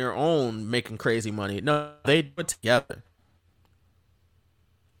on their own making crazy money. No, they do it together.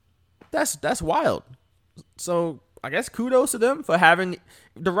 That's wild. So I guess kudos to them for having.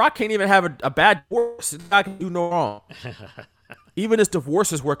 The Rock can't even have a bad divorce. This guy can do no wrong. Even his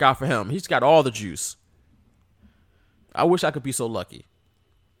divorces work out for him. He's got all the juice. I wish I could be so lucky.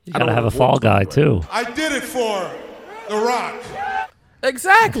 You gotta have a fall guy too. I did it for The Rock.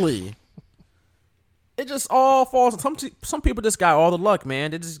 Exactly. It just all falls. Some people just got all the luck,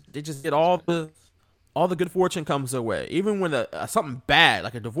 man. They just get all the good fortune comes their way. Even when something bad,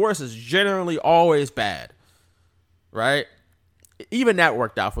 like a divorce, is generally always bad, right? Even that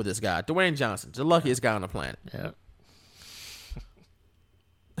worked out for this guy, Dwayne Johnson, the luckiest guy on the planet. Yeah.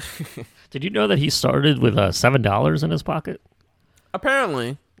 Did you know that he started with $7 in his pocket?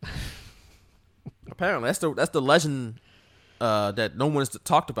 Apparently, that's the legend that no one has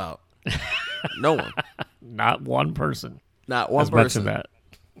talked about. No one, Not one person. not one has person. mentioned that.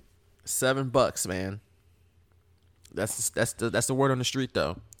 $7, man. That's the word on the street,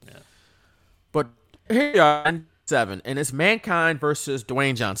 though. Yeah. But here we are, in 7, and it's Mankind versus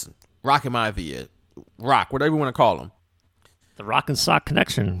Dwayne Johnson, Rocky Maivia, Rock, whatever you want to call him. The Rock and Sock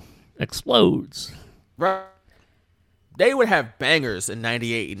connection explodes. Right? They would have bangers in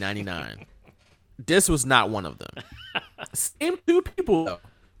 98 and 99. This was not one of them. Same two people, though.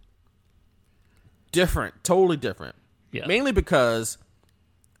 Different, totally different. Yeah. Mainly because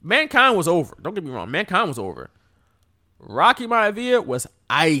Mankind was over. Don't get me wrong. Mankind was over. Rocky Maivia was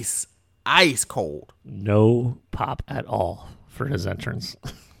ice cold. No pop at all for his entrance.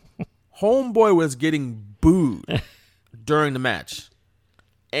 Homeboy was getting booed during the match.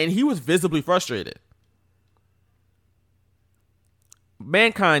 And he was visibly frustrated.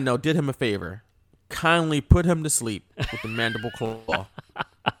 Mankind, though, did him a favor. Kindly put him to sleep with the mandible claw.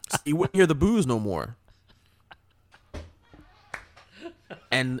 So he wouldn't hear the boos no more.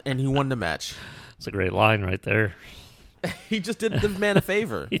 And he won the match. It's a great line right there. He just did the man a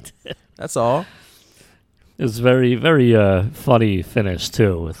favor. He did. That's all. It was very, very funny finish,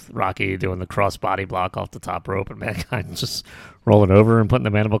 too, with Rocky doing the cross-body block off the top rope and Mankind just rolling over and putting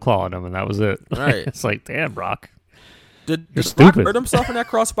the mandible claw on him, and that was it. Right. It's like, damn, Rock. Did You're Rock stupid. hurt himself in that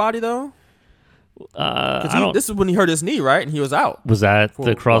crossbody, though? This is when he hurt his knee, right? And he was out. Was that for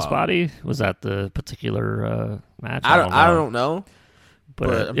the a while. crossbody? Was that the particular match? I don't know.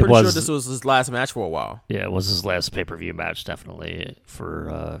 But I'm it pretty was, sure this was his last match for a while. Yeah, it was his last pay-per-view match, definitely.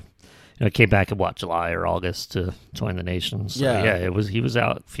 For came back in July or August to join the nation. So, Yeah. He was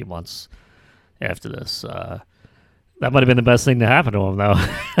out a few months after this. That might have been the best thing to happen to him, though.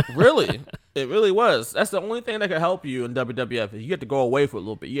 Really? It really was. That's the only thing that could help you in WWF. You get to go away for a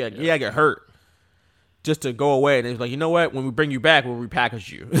little bit. You gotta get hurt just to go away. And it's like, you know what? When we bring you back, we'll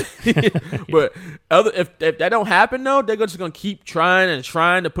repackage you. But if that don't happen, though, they're just going to keep trying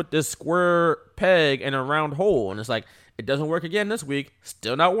to put this square peg in a round hole. And it's like, it doesn't work again this week.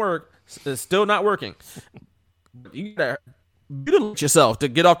 Still not working. You gotta mutilate yourself to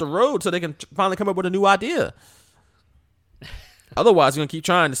get off the road so they can finally come up with a new idea. Otherwise, you're going to keep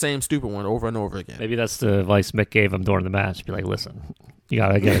trying the same stupid one over and over again. Maybe that's the advice Mick gave him during the match. Be like, listen, you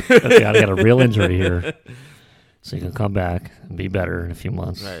gotta get a real injury here, so you can come back and be better in a few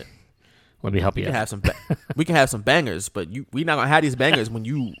months. Right. Let me help you. We can have some bangers, but we not gonna have these bangers when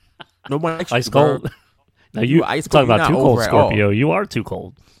you nobody likes Ice you, bro. cold. Now you ice talk cold, you're about not too cold, over at all. Scorpio. You are too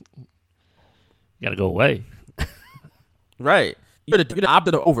cold. You gotta go away. Right. You're the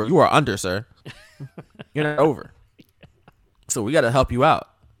opposite of over. You are under, sir. You're not over. So we got to help you out.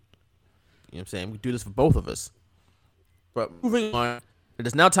 You know what I'm saying? We do this for both of us. But moving on, it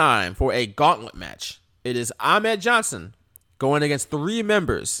is now time for a gauntlet match. It is Ahmed Johnson going against 3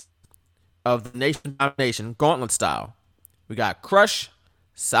 members of the Nation Domination gauntlet style. We got Crush,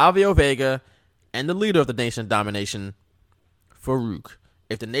 Salvio Vega, and the leader of the Nation Domination, Farouk.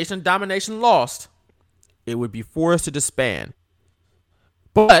 If the Nation Domination lost, it would be forced to disband.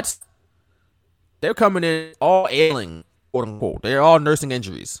 But they're coming in all ailing, quote unquote. They're all nursing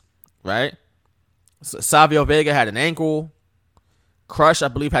injuries, right? So Savio Vega had an ankle. Crush, I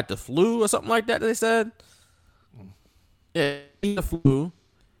believe, had the flu or something like that, they said. Yeah, he had the flu.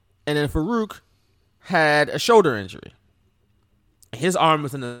 And then Farouk had a shoulder injury. His arm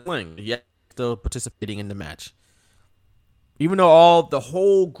was in a sling, yet still participating in the match. Even though the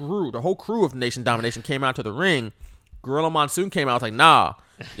whole crew of Nation Domination came out to the ring, Gorilla Monsoon came out like, nah,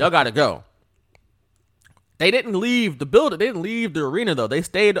 y'all gotta go. They didn't leave the building. They didn't leave the arena, though. They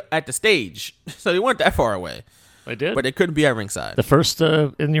stayed at the stage. So they weren't that far away. I did. But they couldn't be at ringside. The first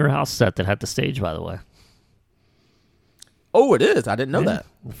In Your House set that had the stage, by the way. Oh, it is. I didn't know that.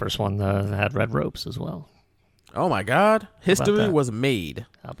 The first one had red ropes as well. Oh, my God. History that? was made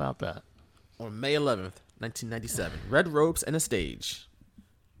How about that? on May 11th, 1997. Red ropes and a stage.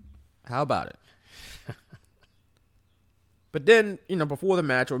 How about it? But then, before the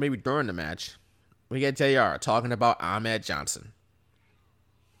match, or maybe during the match, we get JR talking about Ahmed Johnson.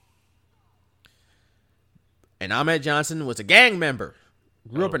 And Ahmed Johnson was a gang member.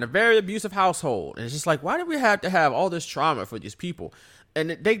 Grew up in a very abusive household. And it's just like, why do we have to have all this trauma for these people?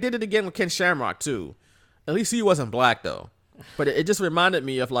 And they did it again with Ken Shamrock, too. At least he wasn't black, though. But it just reminded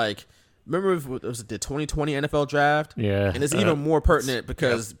me of, remember it was the 2020 NFL draft? Yeah. And it's even more pertinent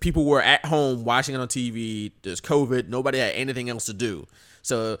because people were at home watching it on TV. There's COVID. Nobody had anything else to do.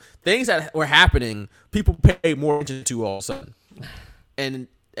 So things that were happening, people paid more attention to all of a sudden. And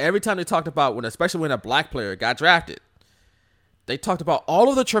every time they talked about, especially when a black player got drafted, they talked about all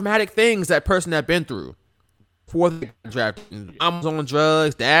of the traumatic things that person had been through before they got drafted. Mom was on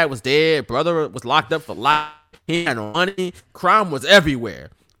drugs. Dad was dead. Brother was locked up for life. He had no money. Crime was everywhere.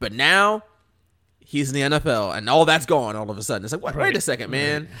 But now he's in the NFL, and all that's gone all of a sudden. It's like, what? Wait a second,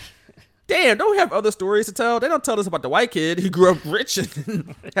 man. Damn, don't we have other stories to tell? They don't tell us about the white kid who grew up rich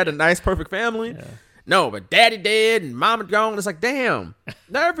and had a nice, perfect family. Yeah. No, but daddy dead and mama gone. It's like, damn.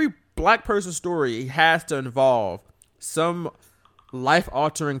 Not every black person's story has to involve some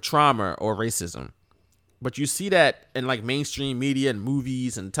life-altering trauma or racism. But you see that in mainstream media and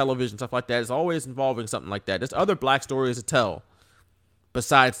movies and television, stuff like that. It's always involving something like that. There's other black stories to tell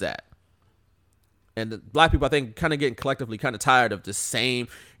besides that. And the black people, I think, kind of getting collectively kind of tired of the same,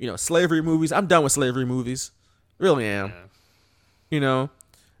 slavery movies. I'm done with slavery movies. Really am. Yeah.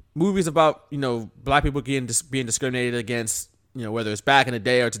 Movies about, black people being discriminated against, whether it's back in the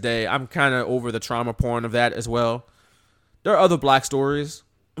day or today. I'm kind of over the trauma porn of that as well. there are other black stories.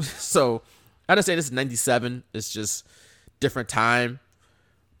 So I understand this is 97. It's just different time.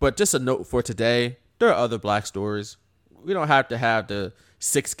 But just a note for today, there are other black stories. We don't have to have the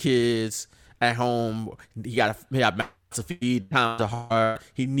 6 kids at home. He got mouths to feed, times are hard.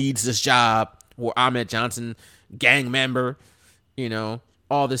 He needs this job. Or Ahmed Johnson, gang member,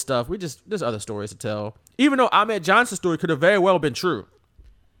 all this stuff. There's other stories to tell. Even though Ahmed Johnson's story could have very well been true.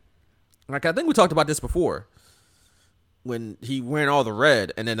 Like, I think we talked about this before. When he wearing all the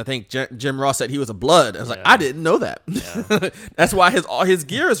red, and then I think Jim Ross said he was a blood. I was like, I didn't know that. Yeah. That's why all his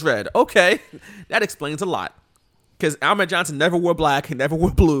gear is red. Okay, that explains a lot. Because Ahmed Johnson never wore black, he never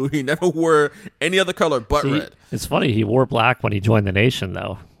wore blue, he never wore any other color but red. It's funny, he wore black when he joined the Nation,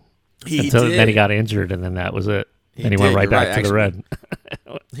 though. Then he got injured, and then that was it. And he went right back to the red.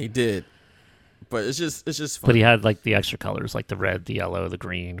 He did. But it's just funny. But he had like the extra colors, like the red, the yellow, the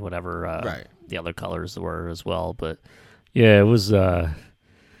green, whatever the other colors were as well. But yeah, it was. I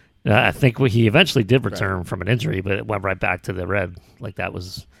think he eventually did return from an injury, but it went right back to the red. Like that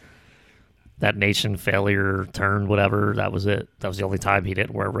was that Nation failure turn, whatever. That was it. That was the only time he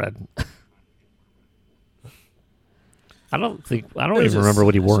didn't wear red. I don't even remember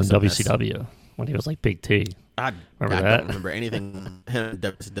what he wore in WCW when he was like Big T. I don't remember anything him in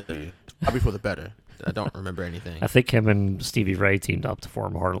WCW. Probably for the better. I don't remember anything. I think him and Stevie Ray teamed up to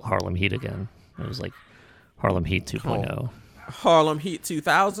form Harlem Heat again. It was like Harlem Heat 2.0. Harlem Heat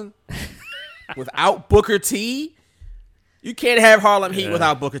 2000? Without Booker T? You can't have Harlem Heat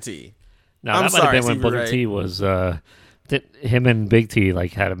without Booker T. No, that might have been when Booker T was... him and Big T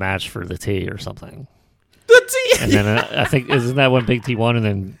like had a match for the T or something. The T! And then I think, isn't that when Big T won and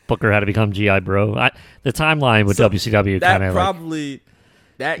then Booker had to become G.I. Bro? The timeline with WCW kind of probably...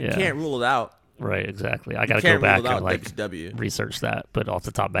 That can't rule it out. Right, exactly. I got to go back and like research that. But off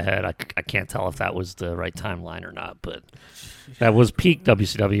the top of my head, I can't tell if that was the right timeline or not. But that was peak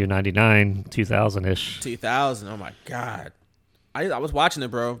WCW 99, 2000-ish. 2000, oh my God. I was watching it,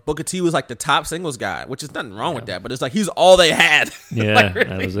 bro. Booker T was like the top singles guy, which is nothing wrong with that. But it's like he's all they had. Yeah, like,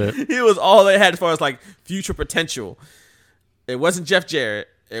 that was it. He was all they had as far as like future potential. It wasn't Jeff Jarrett.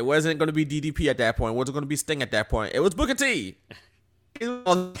 It wasn't going to be DDP at that point. It wasn't going to be Sting at that point. It was Booker T. It was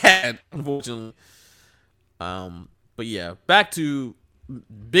all they had, unfortunately. But yeah, back to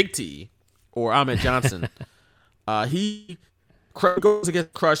Big T or Ahmed Johnson. He goes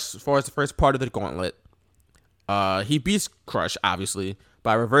against Crush as far as the first part of the gauntlet. He beats Crush, obviously,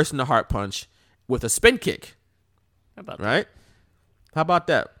 by reversing the heart punch with a spin kick. How about right? How about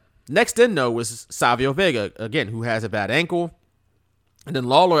that? Next in, though, was Savio Vega, again, who has a bad ankle. And then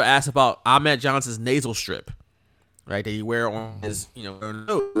Lawler asked about Ahmed Johnson's nasal strip, right, that he wear on his,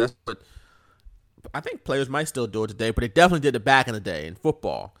 nose. That's what I think players might still do it today, but they definitely did it back in the day in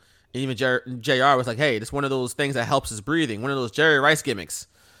football. And even JR was like, hey, this is one of those things that helps his breathing, one of those Jerry Rice gimmicks.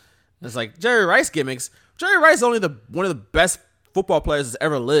 And it's like, Jerry Rice gimmicks? Jerry Rice is only one of the best football players that's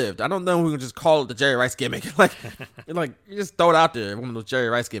ever lived. I don't know if we can just call it the Jerry Rice gimmick. like you just throw it out there, one of those Jerry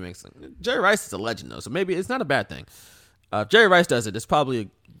Rice gimmicks. Jerry Rice is a legend, though, so maybe it's not a bad thing. If Jerry Rice does it, it's probably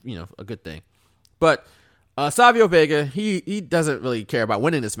a good thing. But Savio Vega, he doesn't really care about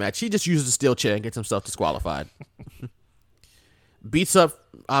winning this match. He just uses a steel chair and gets himself disqualified. Beats up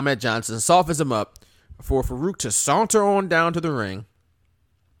Ahmed Johnson, softens him up for Farouk to saunter on down to the ring.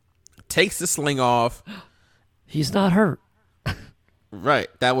 Takes the sling off. He's not hurt. Right.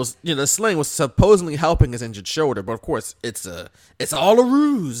 That was, the sling was supposedly helping his injured shoulder, but of course it's all a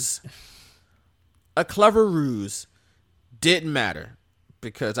ruse. A clever ruse. Didn't matter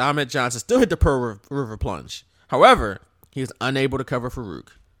because Ahmed Johnson still hit the Pearl River plunge. However, he was unable to cover Farouk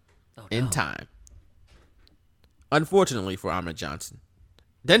in time. Unfortunately for Ahmed Johnson.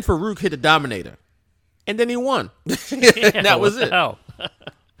 Then Farouk hit the Dominator. And then he won. That was it.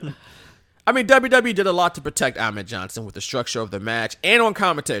 I mean, WWE did a lot to protect Ahmed Johnson with the structure of the match and on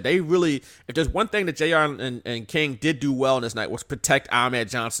commentary. They really, if there's one thing that JR and King did do well in this night was protect Ahmed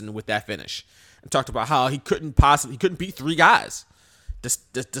Johnson with that finish. And talked about how he couldn't beat 3 guys.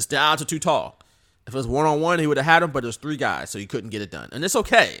 The odds are too tall. If it was one-on-one, he would have had him, but it was 3 guys, so he couldn't get it done. And it's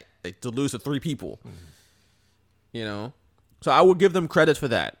okay to lose to 3 people. So I will give them credit for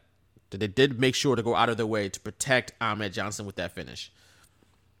that. That they did make sure to go out of their way to protect Ahmed Johnson with that finish.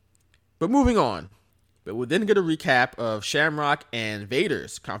 But moving on. But we'll then get a recap of Shamrock and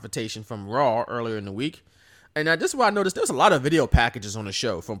Vader's confrontation from Raw earlier in the week. And this is why I noticed there was a lot of video packages on the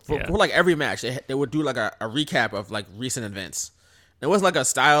show. For like every match, they would do like a recap of like recent events. It wasn't like a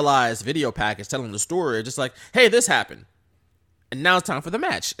stylized video package telling the story. Just like, hey, this happened. And now it's time for the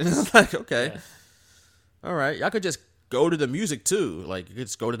match. And it's like, okay. Yeah. All right. Y'all could just go to the music too. Like, you could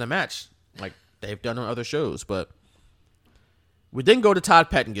just go to the match. Like they've done on other shows. But We then go to Todd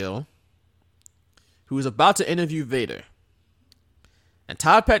Pettengill, who is about to interview Vader. And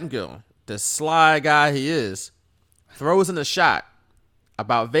Todd Pettengill, the sly guy he is, throws in a shot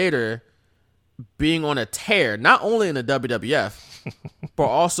about Vader being on a tear, not only in the WWF, but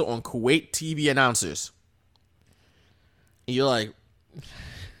also on Kuwait TV announcers. And you're like,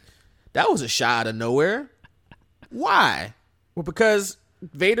 that was a shot out of nowhere. Why? Well, because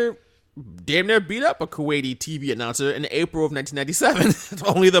Vader damn near beat up a Kuwaiti TV announcer in April of 1997,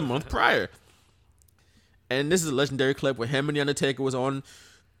 only the month prior. And this is a legendary clip where him and The Undertaker was on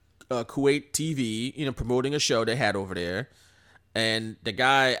Kuwait TV, promoting a show they had over there. And the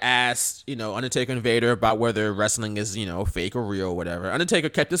guy asked, Undertaker and Vader about whether wrestling is, fake or real or whatever. Undertaker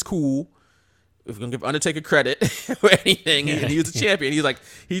kept his cool. If we're going to give Undertaker credit for anything, and he was a champion. He's like,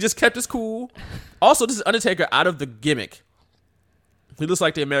 he just kept his cool. Also, this is Undertaker out of the gimmick. He looks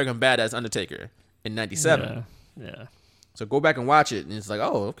like the American Badass Undertaker in 97. Yeah. So go back and watch it, and it's like,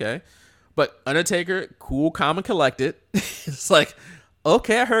 oh, okay. But Undertaker, cool, calm, and collected. It's like,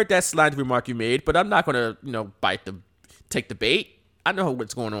 okay, I heard that slight remark you made, but I'm not going to, take the bait. I know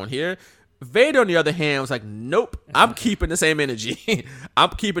what's going on here. Vader, on the other hand, was like, nope, I'm keeping the same energy. I'm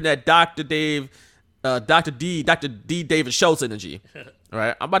keeping that Dr. D. David Schultz energy. All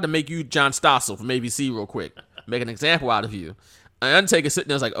right, I'm about to make you John Stossel from ABC real quick. Make an example out of you. And Undertaker sitting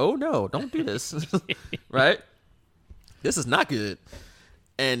there was like, oh no, don't do this. Right? This is not good.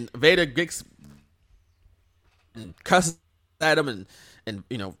 And Vader gets cusses at him and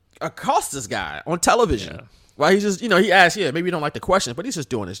accosts this guy on television. Yeah. While he's just, he asks, maybe you don't like the question, but he's just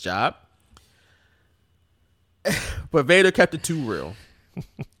doing his job. But Vader kept it too real.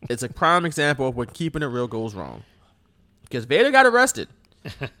 It's a prime example of when keeping it real goes wrong. Because Vader got arrested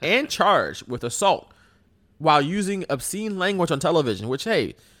and charged with assault while using obscene language on television, which,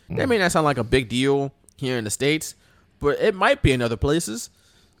 hey, that may not sound like a big deal here in the States, but it might be in other places.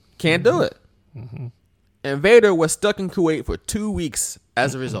 Can't do it. Mm-hmm. And Vader was stuck in Kuwait for 2 weeks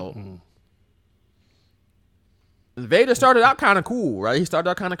as a result. Vader started out kind of cool, right? He started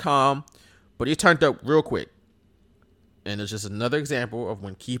out kind of calm, but he turned up real quick. And it's just another example of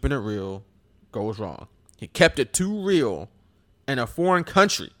when keeping it real goes wrong. He kept it too real in a foreign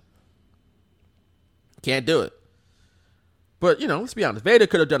country. Can't do it. But, let's be honest. Vader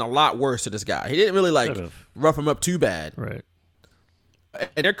could have done a lot worse to this guy. He didn't really, rough him up too bad. Right.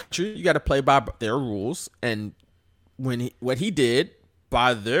 In their country, you got to play by their rules. And what he did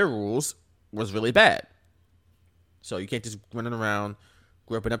by their rules was really bad. So you can't just running around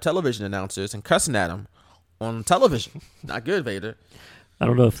gripping up television announcers and cussing at them on television. Not good, Vader. I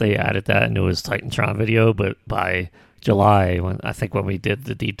don't know if they added that into his Titantron video, but by July, when we did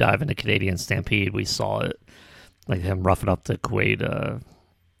the deep dive into Canadian Stampede, we saw it, like him roughing up the Kuwait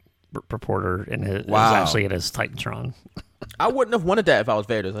reporter, and it was actually in his Titantron. I wouldn't have wanted that if I was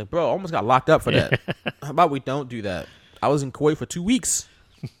Vader. It's like, bro, I almost got locked up for that. How about we don't do that? I was in Kuwait for 2 weeks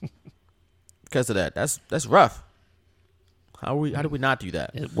because of that. That's rough. How did we not do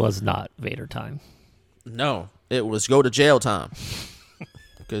that? It was not Vader time. No, it was go to jail time.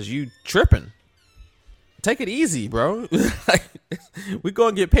 Because you tripping. Take it easy, bro. We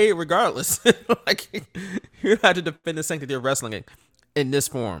gonna get paid regardless. You had to defend the sanctity of wrestling in this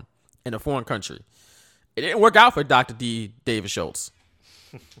form, in a foreign country. It didn't work out for Dr. D. David Schultz.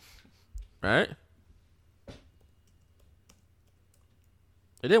 Right?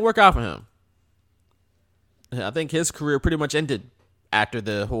 It didn't work out for him. I think his career pretty much ended after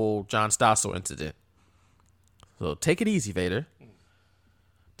the whole John Stossel incident. So take it easy, Vader.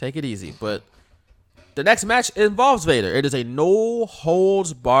 Take it easy. But the next match involves Vader. It is a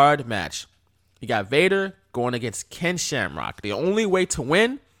no-holds-barred match. You got Vader going against Ken Shamrock. The only way to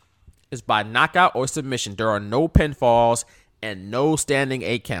win is by knockout or submission. There are no pinfalls and no standing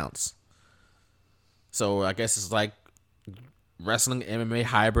 8 counts. So I guess it's like wrestling MMA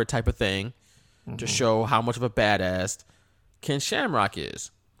hybrid type of thing. To show how much of a badass Ken Shamrock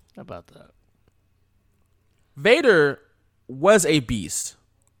is. How about that? Vader was a beast,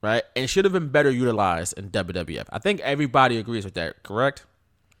 right? And should have been better utilized in WWF. I think everybody agrees with that, correct?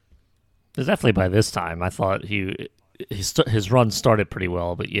 Definitely by this time. I thought his run started pretty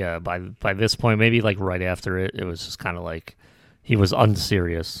well, but yeah, by this point, maybe like right after it was just kind of like he was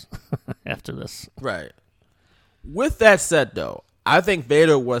unserious after this. Right. With that said, though, I think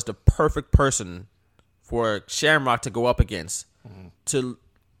Vader was the perfect person for Shamrock to go up against to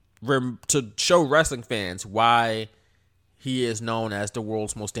show wrestling fans why he is known as the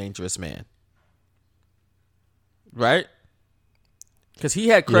world's most dangerous man. Right? Because he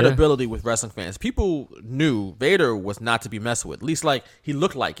had credibility with wrestling fans. People knew Vader was not to be messed with. At least, he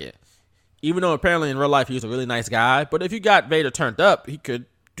looked like it. Even though apparently in real life he was a really nice guy, but if you got Vader turned up, he could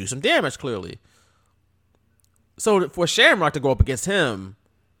do some damage, clearly. So for Shamrock to go up against him,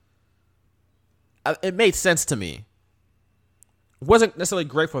 it made sense to me. It wasn't necessarily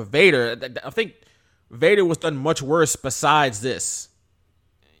great for Vader. I think Vader was done much worse besides this.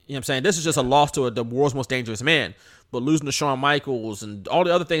 You know what I'm saying? This is just a loss to the world's most dangerous man. But losing to Shawn Michaels and all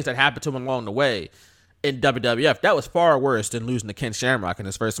the other things that happened to him along the way in WWF, that was far worse than losing to Ken Shamrock in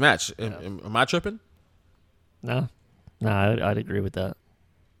his first match. Am I tripping? No, I'd agree with that.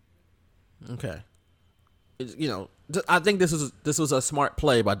 Okay. I think this was a smart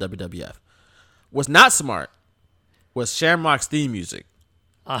play by WWF. What's not smart was Shamrock's theme music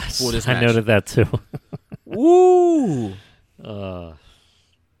for this match. I noted that too. Woo!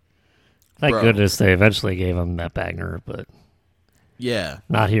 Thank goodness they eventually gave him that banger, but yeah,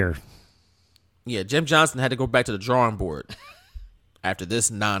 not here. Yeah, Jim Johnson had to go back to the drawing board after this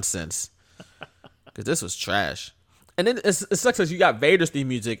nonsense because this was trash. And then it sucks because you got Vader's theme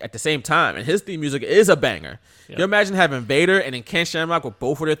music at the same time, and his theme music is a banger. Yep. You imagine having Vader and then Ken Shamrock with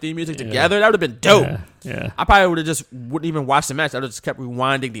both of their theme music together? That would have been dope. Yeah. I probably wouldn't even watch the match. I would have just kept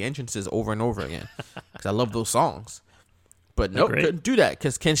rewinding the entrances over and over again because I love those songs. But nope, couldn't do that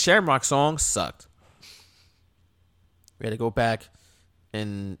because Ken Shamrock's song sucked. We had to go back,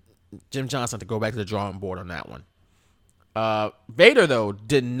 and Jim Johnson had to go back to the drawing board on that one. Vader, though,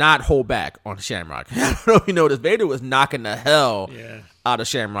 did not hold back on Shamrock. I don't know if you noticed. Vader was knocking the hell out of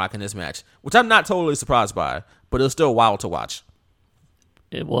Shamrock in this match, which I'm not totally surprised by, but it was still wild to watch.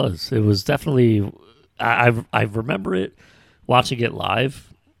 It was. It was definitely... I remember it, watching it live,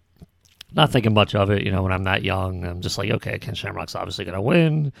 not thinking much of it. When I'm that young, I'm just like, okay, Ken Shamrock's obviously going to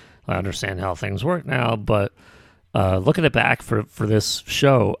win. I understand how things work now, but looking it back for this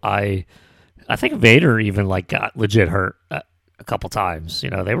show, I think Vader even got legit hurt a couple times.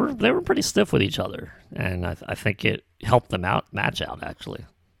 They were pretty stiff with each other, and I think it helped them match out actually.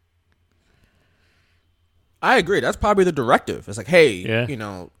 I agree. That's probably the directive. It's like, hey,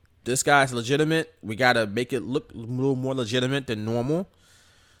 this guy's legitimate. We got to make it look a little more legitimate than normal.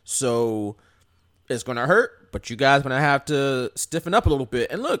 So it's going to hurt, but you guys going to have to stiffen up a little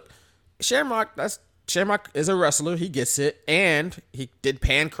bit. And look, Shamrock is a wrestler. He gets it. And he did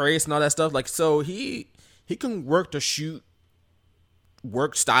pancrase and all that stuff. So he can work the shoot,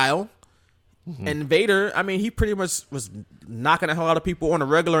 work style. Mm-hmm. And Vader, he pretty much was knocking the hell out of people on a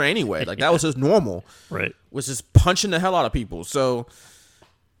regular anyway. That was his normal. Right. Was just punching the hell out of people. So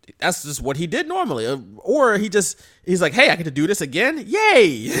that's just what he did normally. Or he's like, hey, I get to do this again?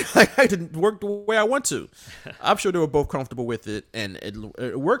 Yay! I get to work the way I want to. I'm sure they were both comfortable with it, and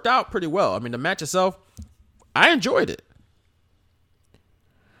it worked out pretty well. The match itself, I enjoyed it.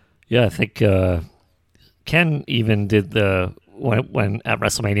 Yeah, I think Ken even did when at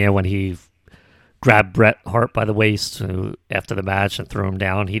WrestleMania when he grabbed Bret Hart by the waist after the match and threw him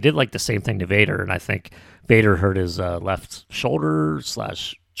down. He did the same thing to Vader, and I think Vader hurt his left shoulder /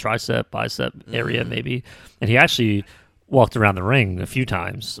 tricep, bicep area maybe, and he actually walked around the ring a few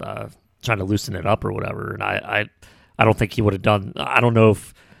times trying to loosen it up or whatever, and I don't think he would have done. I don't know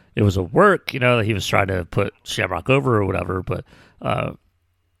if it was a work, that he was trying to put Shamrock over or whatever, but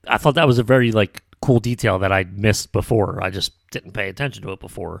I thought that was a very cool detail that I missed before. I just didn't pay attention to it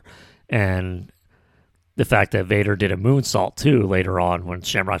before, and the fact that Vader did a moonsault too later on when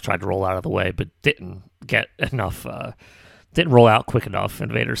Shamrock tried to roll out of the way but didn't get enough. Didn't roll out quick enough,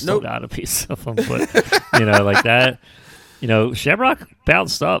 and Vader still got a piece of him. But like that, Shamrock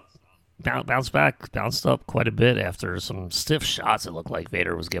bounced up quite a bit after some stiff shots. It looked like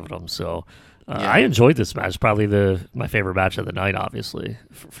Vader was giving him. So I enjoyed this match. Probably my favorite match of the night, obviously,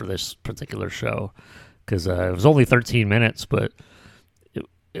 for this particular show, because it was only 13 minutes, but it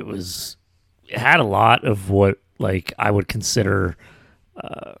had a lot of what I would consider.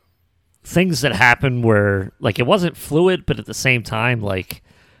 Things that happened where it wasn't fluid, but at the same time,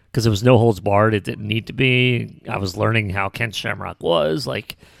 because it was no holds barred, it didn't need to be. I was learning how Ken Shamrock was.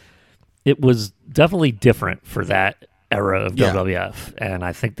 It was definitely different for that era of WWF, and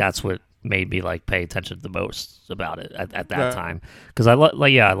I think that's what made me pay attention the most about it at that time. Because I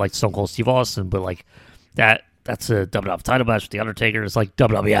liked Stone Cold Steve Austin, but that's a WWF title match with The Undertaker. It's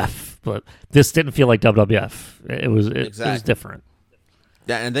WWF, but this didn't feel like WWF. It was different.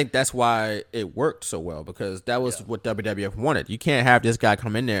 And I think that's why it worked so well, because that was what WWF wanted. You can't have this guy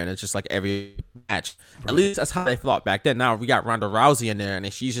come in there and it's just every match. Right. At least that's how they thought back then. Now we got Ronda Rousey in there,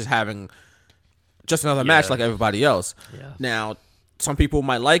 and she's just having just another match like everybody else. Yeah. Now, some people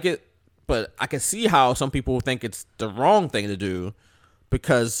might like it, but I can see how some people think it's the wrong thing to do,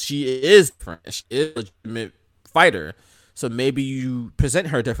 because she is different. She is a legitimate fighter. So maybe you present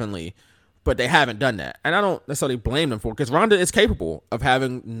her differently. But they haven't done that. And I don't necessarily blame them for it, because Ronda is capable of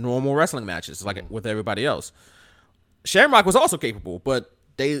having normal wrestling matches like with everybody else. Shamrock was also capable, but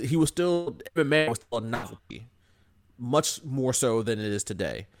he was still, MMA was still a novelty, much more so than it is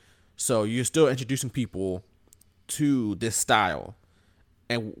today. So you're still introducing people to this style,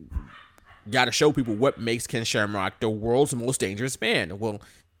 and got to show people what makes Ken Shamrock the world's most dangerous man. Well,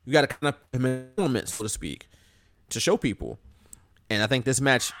 you got to kind of put him in elements, so to speak, to show people. And I think this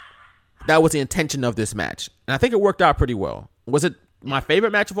match, that was the intention of this match. And I think it worked out pretty well. Was it my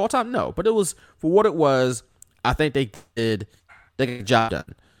favorite match of all time? No. But it was, for what it was, I think they got the job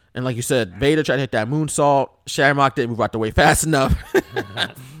done. And like you said, Vader tried to hit that moonsault. Shamrock didn't move out the way fast enough.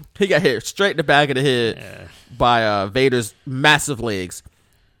 He got hit straight in the back of the head by Vader's massive legs.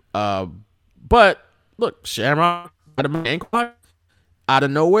 But look, Shamrock out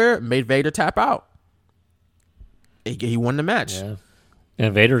of nowhere made Vader tap out. He won the match. Yeah.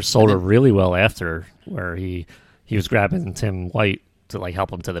 And Vader sold it really well after, where he was grabbing Tim White to like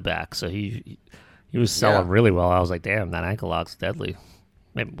help him to the back. So he was selling really well. I was like, damn, that ankle lock's deadly.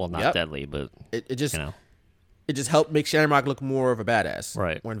 Maybe, well, not deadly, but it just, you know, it just helped make Shamrock look more of a badass.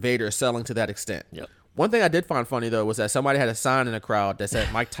 Right. When Vader is selling to that extent. Yep. One thing I did find funny though was that somebody had a sign in the crowd that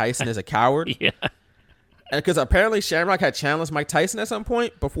said Mike Tyson is a coward. Yeah. Because apparently Shamrock had challenged Mike Tyson at some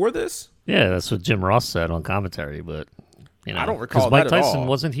point before this. Yeah, that's what Jim Ross said on commentary, but you know, I don't recall Mike that at Tyson all.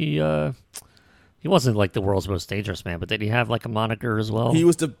 wasn't he? He wasn't like the world's most dangerous man, but did he have like a moniker as well? He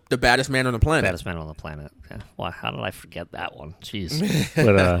was the baddest man on the planet. Baddest man on the planet. Yeah. Well, how did I forget that one? Jeez.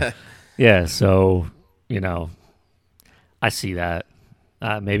 But yeah, so you know, I see that.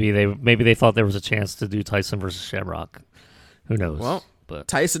 Maybe they thought there was a chance to do Tyson versus Shamrock. Who knows? Well, but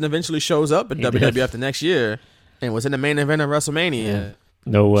Tyson eventually shows up at WWF the next year and was in the main event of WrestleMania. yeah.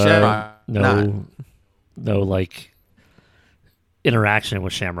 No, Shamrock, no, like interaction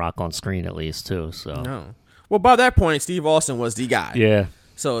with Shamrock on screen at least too. So No. Well, by that point, Steve Austin was the guy. yeah.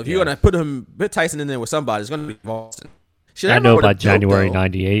 So if you're gonna put Tyson in there with somebody, it's gonna be Austin. Shit, I know remember by the joke, January though.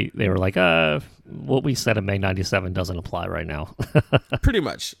 '98 they were like, what we said in May '97 doesn't apply right now. Pretty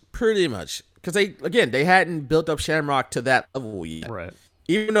much, because they hadn't built up Shamrock to that level yet. Right.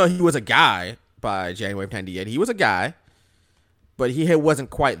 Even though he was a guy by January of '98, he was a guy, but he wasn't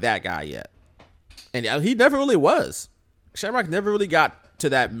quite that guy yet, and he never really was. Shamrock never really got to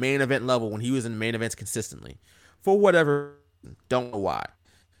that main event level when he was in main events consistently, for whatever. Don't know why,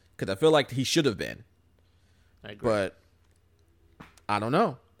 because I feel like he should have been. I agree. But I don't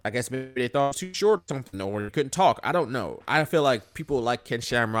know. I guess maybe they thought it was too short or something, or he couldn't talk. I don't know. I feel like people like Ken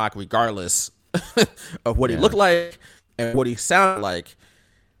Shamrock regardless of what he looked like and what he sounded like.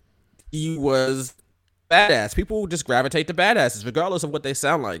 He was badass. People just gravitate to badasses regardless of what they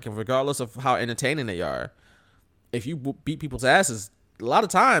sound like and regardless of how entertaining they are. If you beat people's asses, a lot of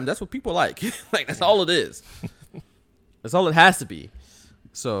time, that's what people like. Like, that's all it is. That's all it has to be.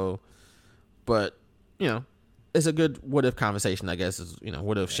 So, but, you know, it's a good what if conversation, I guess. Is, you know,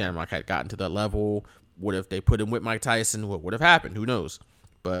 what if Shamrock had gotten to that level? What if they put him with Mike Tyson? What would have happened? Who knows?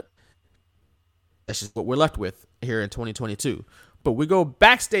 But that's just what we're left with here in 2022. But we go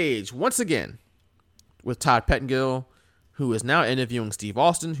backstage once again with Todd Pettengill, who is now interviewing Steve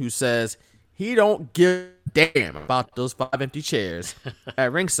Austin, who says he don't give a damn about those 5 empty chairs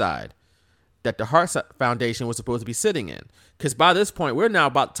at ringside that the Hart Foundation was supposed to be sitting in. Because by this point, we're now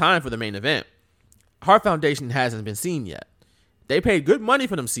about time for the main event. Hart Foundation hasn't been seen yet. They paid good money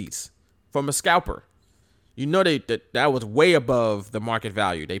for them seats from a scalper. You know that was way above the market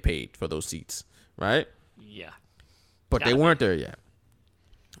value they paid for those seats, right? Yeah. But they weren't there yet.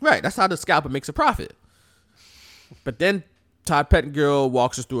 Right, that's how the scalper makes a profit. But then Todd Pettengill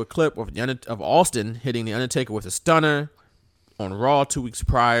walks us through a clip of Austin hitting The Undertaker with a stunner on Raw 2 weeks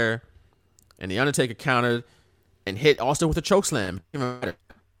prior. And The Undertaker countered and hit Austin with a chokeslam. But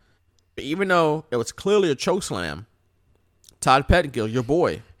even though it was clearly a chokeslam, Todd Pettengill, your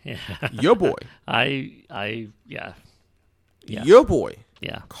boy, your boy, your boy,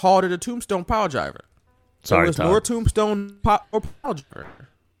 called it a tombstone power driver. Sorry, it was Todd. no tombstone power driver.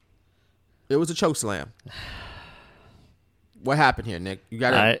 It was a chokeslam. What happened here, Nick? You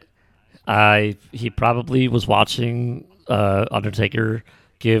got it. He probably was watching Undertaker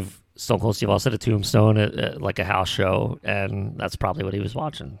give Stone Cold Steve Austin a tombstone at like a house show, and that's probably what he was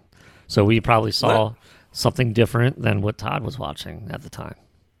watching. So we probably saw something different than what Todd was watching at the time.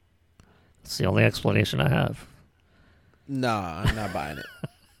 It's the only explanation I have. Nah, I'm not buying it.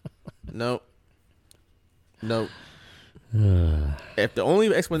 Nope. If the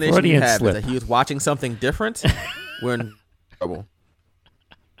only explanation you Freudian have slip. is that he was watching something different, we're in trouble.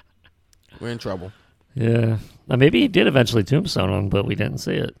 We're in trouble. Yeah. Maybe he did eventually tombstone him, but we didn't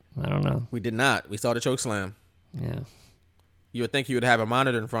see it. I don't know. We did not. We saw the choke slam. Yeah. You would think he would have a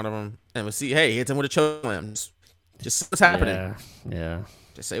monitor in front of him and would see, hey, he hits him with a choke slam. Just see what's happening. Yeah.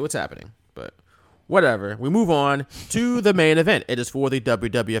 Just say what's happening. But whatever. We move on to the main event. It is for the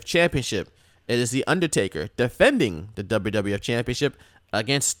WWF Championship. It is The Undertaker defending the WWF Championship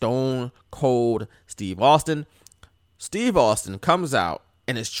against Stone Cold Steve Austin. Steve Austin comes out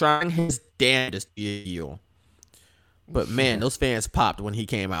and is trying his damnedest to be a heel. But man, those fans popped when he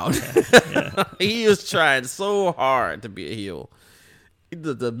came out. He was trying so hard to be a heel.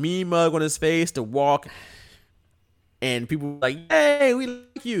 The mean mug on his face, to walk, and people were like, "Hey, we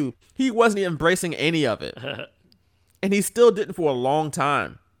like you." He wasn't even embracing any of it, and he still didn't for a long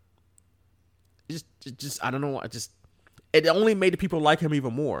time. Just I don't know. It only made the people like him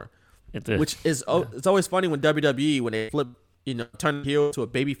even more. It did. Which is it's always funny when WWE, when they flip, turn heel to a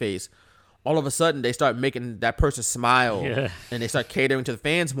babyface, all of a sudden they start making that person smile, and they start catering to the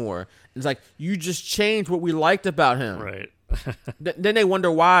fans more. It's like, you just changed what we liked about him. Right. Then they wonder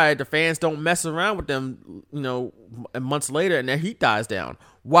why the fans don't mess around with them, months later, and their heat dies down.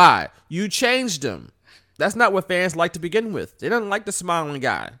 Why? You changed them. That's not what fans like to begin with. They don't like the smiling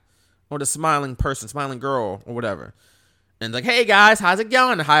guy or the smiling person, smiling girl or whatever. And like, hey guys, how's it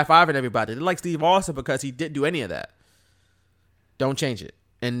going? And high-fiving everybody. They like Steve Austin because he didn't do any of that. Don't change it.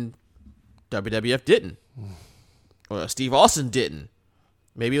 And WWF didn't. Or Steve Austin didn't.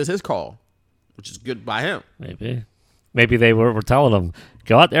 Maybe it was his call, which is good by him. Maybe they were telling him,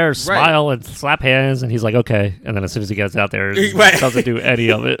 go out there, smile, and slap hands, and he's like, okay. And then as soon as he gets out there, he doesn't do any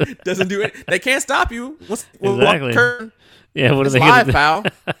of it. Doesn't do it. They can't stop you. Exactly. Yeah, what it's are they live, gonna do?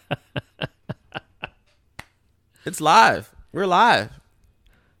 pal. It's live. We're live.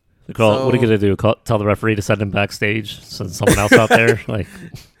 What are you gonna do? Tell the referee to send him backstage? Send someone else out there? Like,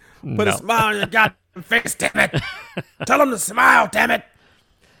 put a smile on your goddamn face, damn it! Tell him to smile, damn it!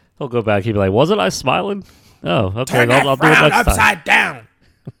 He'll go back. He'll be like, wasn't I smiling? Oh, okay. Turn that I'll do it frown next upside time.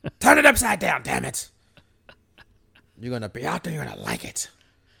 down. Turn it upside down, damn it! You're gonna be out there. You're gonna like it.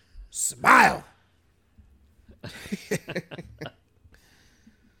 Smile.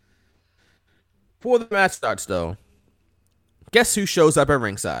 Before the match starts, though, guess who shows up at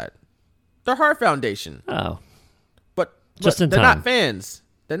ringside? The Hart Foundation. Oh, but just in they're time. not fans.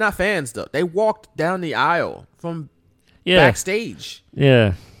 They're not fans, though. They walked down the aisle from yeah. backstage.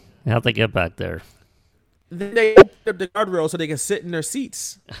 Yeah. How'd they get back there? Then they opened up the guardrail so they can sit in their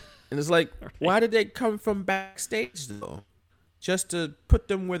seats. And it's like, why did they come from backstage, though? Just to put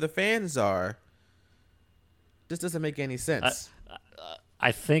them where the fans are. This doesn't make any sense.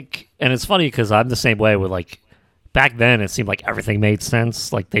 I think, and it's funny because I'm the same way with, like, back then it seemed like everything made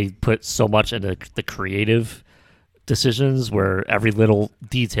sense. Like, they put so much into the creative decisions where every little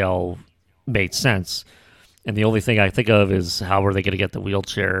detail made sense. And the only thing I think of is how were they going to get the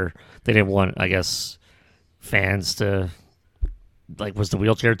wheelchair? They didn't want, I guess, fans to, like, was the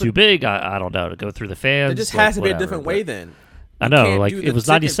wheelchair too big? I don't know, to go through the fans. It just like, has to be a whatever, different but way then. I know, like, it was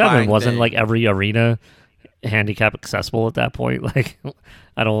 97. Wasn't, like, every arena handicap accessible at that point? Like,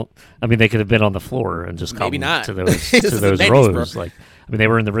 I mean, they could have been on the floor and just come to those to those the rows. Like, I mean, they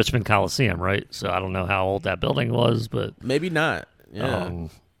were in the Richmond Coliseum, right? So I don't know how old that building was, but maybe not. Yeah.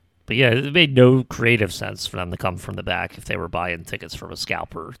 But yeah, it made no creative sense for them to come from the back if they were buying tickets from a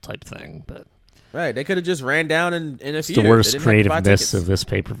scalper type thing. But right, they could have just ran down in a it's theater. the worst creative miss of this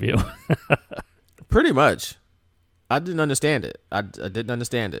pay-per-view. Pretty much. I didn't understand it. I didn't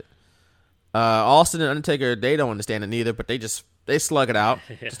understand it. Austin and Undertaker, they don't understand it neither, but they slug it out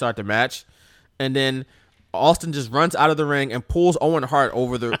to start the match. And then Austin just runs out of the ring and pulls Owen Hart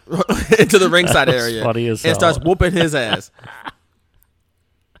over the into the ringside area and starts whooping his ass.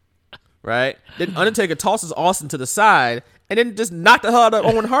 Right? Then Undertaker tosses Austin to the side and then just knocked the hell out of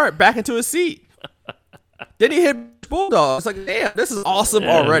Owen Hart back into his seat. Then he hit Bulldog. It's like, damn, this is awesome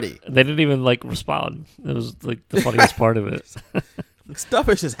already. They didn't even, like, respond. It was, like, the funniest part of it. Stuff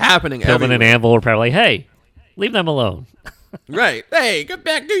is just happening Pillman everywhere. and Anvil were probably like, hey, leave them alone. Right. Hey, get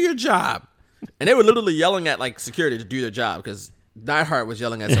back, do your job. And they were literally yelling at, like, security to do their job because Neidhart was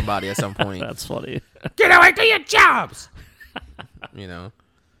yelling at somebody at some point. That's funny. Get away, do your jobs.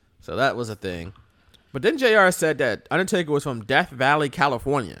 So that was a thing. But then JR said that Undertaker was from Death Valley,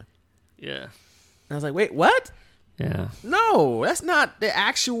 California. Yeah. And I was like, wait, what? Yeah. No, that's not the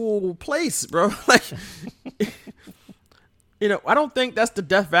actual place, bro. Like, I don't think that's the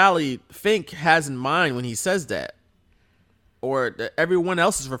Death Valley Fink has in mind when he says that. Or that everyone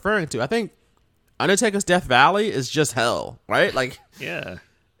else is referring to. I think Undertaker's Death Valley is just hell, right? Like, yeah.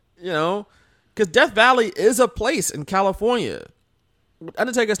 Because Death Valley is a place in California.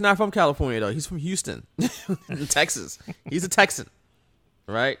 Undertaker's not from California though. He's from Houston, Texas. He's a Texan,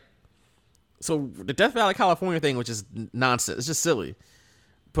 right? So the Death Valley, California thing, which is nonsense. It's just silly.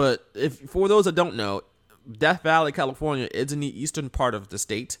 But for those that don't know, Death Valley, California is in the eastern part of the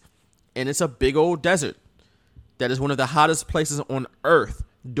state, and it's a big old desert that is one of the hottest places on earth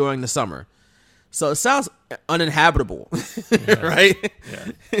during the summer. So it sounds uninhabitable, right?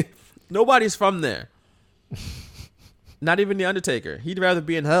 Yeah. Nobody's from there. Not even the Undertaker. He'd rather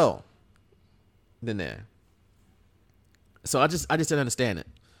be in hell than there. So I just didn't understand it.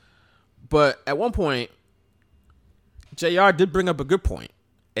 But at one point, JR did bring up a good point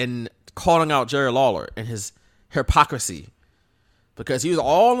in calling out Jerry Lawler and his hypocrisy, because he was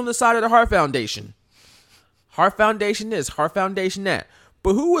all on the side of the Hart Foundation. Hart Foundation this, Hart Foundation that.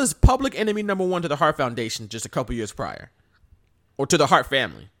 But who was public enemy number one to the Hart Foundation just a couple years prior? Or to the Hart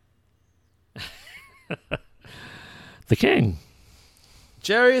family? The King.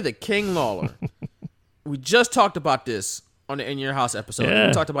 Jerry the King Lawler. We just talked about this on the In Your House episode. Yeah.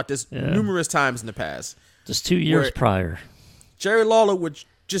 We talked about this numerous times in the past. Just 2 years prior. Jerry Lawler would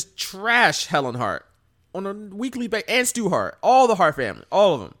just trash Helen Hart on a weekly basis, and Stu Hart, all the Hart family,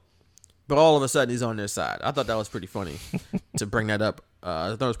 all of them. But all of a sudden, he's on their side. I thought that was pretty funny to bring that up.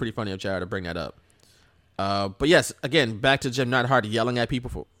 I thought it was pretty funny of Jared to bring that up. But yes, again, back to Jim Neidhart yelling at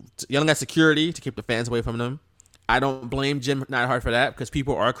people, yelling at security to keep the fans away from them. I don't blame Jim Neidhart for that, because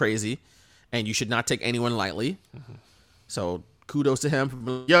people are crazy, and you should not take anyone lightly. Mm-hmm. So kudos to him for,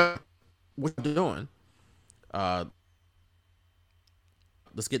 what you doing?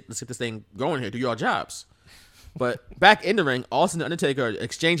 Let's get this thing going here. Do your jobs. But back in the ring, Austin and Undertaker are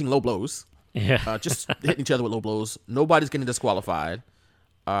exchanging low blows. Yeah. Just hitting each other with low blows. Nobody's getting disqualified.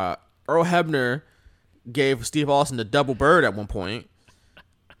 Earl Hebner gave Steve Austin the double bird at one point.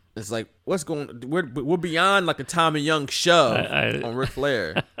 It's like, what's going? We're beyond like a Tommy Young shove on Ric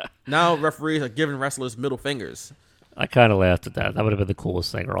Flair. Now referees are giving wrestlers middle fingers. I kind of laughed at that. That would have been the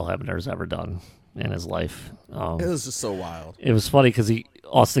coolest thing Earl Hebner's ever done in his life. It was just so wild. It was funny because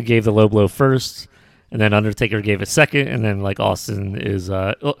Austin gave the low blow first, and then Undertaker gave it second, and then like Austin is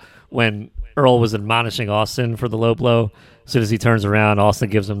when Earl was admonishing Austin for the low blow, as soon as he turns around, Austin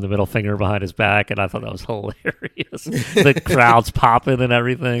gives him the middle finger behind his back, and I thought that was hilarious. The crowd's popping and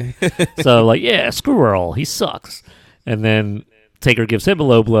everything. So like, yeah, screw Earl, he sucks. And then Taker gives him a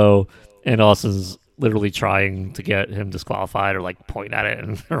low blow, and Austin's literally trying to get him disqualified or like point at it,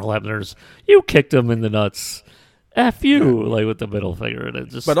 and Earl Hebner's, you kicked him in the nuts, F you, like with the middle finger. And it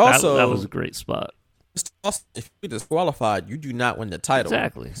just, but also, that was a great spot. If you're disqualified, you do not win the title.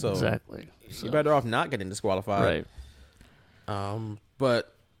 Exactly. So you're better off not getting disqualified. Right.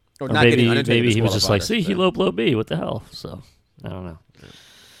 But or not maybe, getting maybe he was just like, see, he low blow me. What the hell? So I don't know.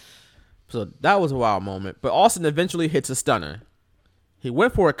 So that was a wild moment. But Austin eventually hits a stunner. He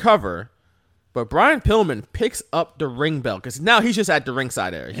went for a cover, but Brian Pillman picks up the ring bell, because now he's just at the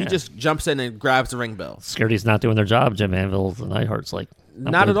ringside area. He just jumps in and grabs the ring bell. Security's not doing their job. Jim Anvil and Neidhart's like,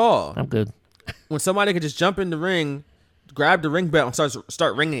 not good. At all. I'm good. When somebody could just jump in the ring, grab the ring bell, and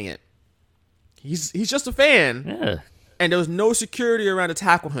start ringing it. He's just a fan. Yeah. And there was no security around to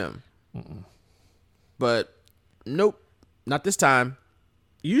tackle him. Mm-mm. But nope, not this time.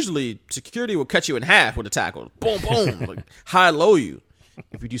 Usually security will cut you in half with a tackle. Boom, boom. Like, high-low you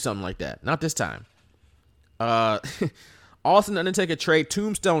if you do something like that. Not this time. Austin and Undertaker trade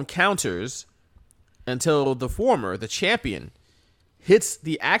tombstone counters until the former, the champion, hits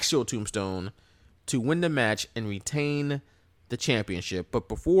the actual tombstone to win the match and retain the championship. But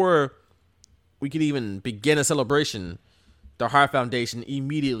before we could even begin a celebration, the Hart Foundation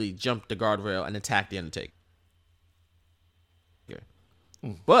immediately jumped the guardrail and attacked the Undertaker.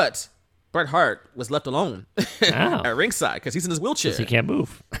 But Bret Hart was left alone at ringside because he's in his wheelchair. He can't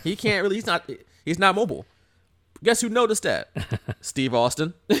move. He can't really. He's not mobile. Guess who noticed that? Steve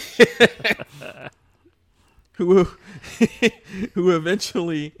Austin, who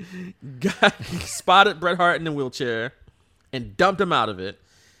eventually spotted Bret Hart in the wheelchair and dumped him out of it.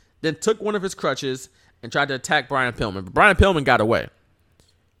 Then took one of his crutches and tried to attack Brian Pillman. But Brian Pillman got away.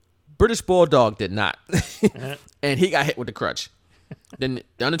 British Bulldog did not. And he got hit with the crutch. Then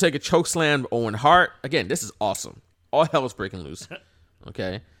the Undertaker chokeslammed Owen Hart. Again, this is awesome. All hell is breaking loose.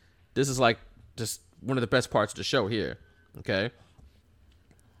 Okay? This is like just one of the best parts of the show here. Okay?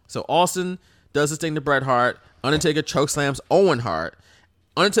 So Austin does this thing to Bret Hart. Undertaker chokeslams Owen Hart.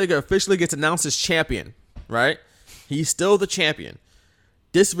 Undertaker officially gets announced as champion. Right? He's still the champion.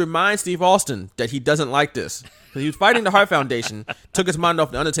 This reminds Steve Austin that he doesn't like this. Because he was fighting the Hart Foundation, took his mind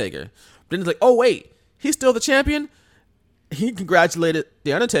off the Undertaker. But then he's like, oh, wait, he's still the champion? He congratulated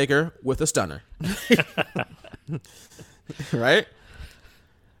the Undertaker with a stunner. Right?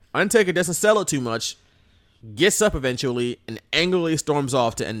 Undertaker doesn't sell it too much, gets up eventually, and angrily storms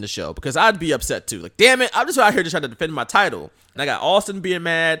off to end the show. Because I'd be upset too. Like, damn it, I'm just out here to try to defend my title. And I got Austin being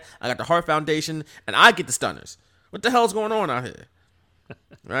mad, I got the Hart Foundation, and I get the stunners. What the hell's going on out here?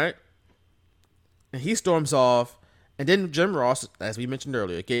 Right? And he storms off. And then Jim Ross, as we mentioned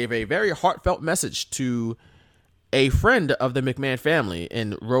earlier, gave a very heartfelt message to a friend of the McMahon family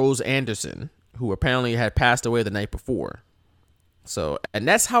in Rose Anderson, who apparently had passed away the night before. So, and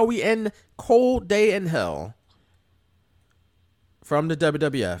that's how we end Cold Day in Hell from the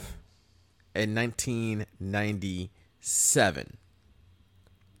WWF in 1997.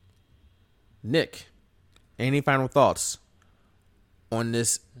 Nick, any final thoughts on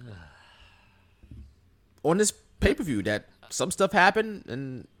this pay-per-view? That some stuff happened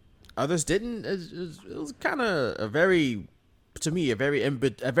and others didn't. It was kind of a very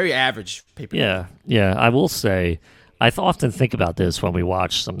average pay-per-view. Yeah. I will say, I often think about this when we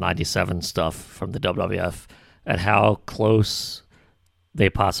watch some 97 stuff from the WWF and how close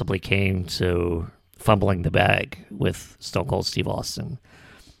they possibly came to fumbling the bag with Stone Cold Steve Austin.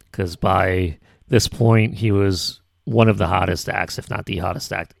 Because by this point, he was one of the hottest acts, if not the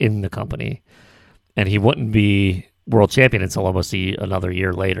hottest act in the company. And he wouldn't be world champion until almost another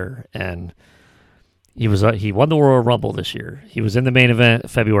year later. And he won the Royal Rumble this year. He was in the main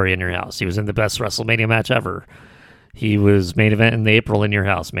event February in your house. He was in the best WrestleMania match ever. He was main event in the April in your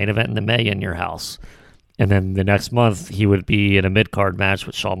house, main event in the May in your house. And then the next month, he would be in a mid-card match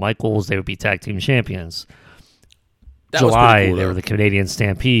with Shawn Michaels. They would be tag team champions. That was pretty cool, they though. were the Canadian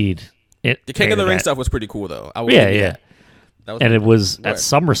Stampede. The King of the Ring stuff was pretty cool, though. Yeah. That was and it was cool. at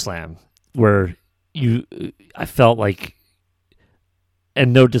SummerSlam where I felt like,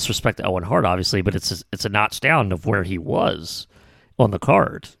 and no disrespect to Owen Hart, obviously, but it's a notch down of where he was on the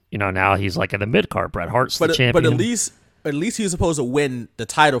card. Now he's like in the mid card. Bret Hart's the champion. But at least he was supposed to win the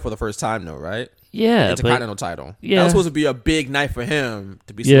title for the first time, though, right? Yeah, the Intercontinental title. Yeah, that was supposed to be a big night for him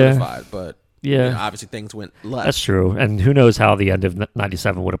to be solidified. But obviously things went left. That's true. And who knows how the end of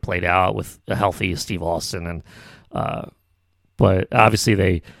 '97 would have played out with a healthy Steve Austin. And but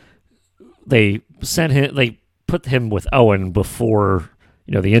obviously they put him with Owen before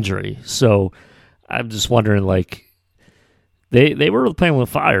the injury. So I'm just wondering, like, they were playing with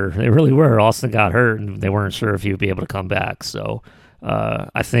fire. They really were. Austin got hurt, and they weren't sure if he would be able to come back. So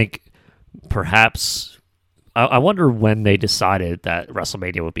I think perhaps I wonder when they decided that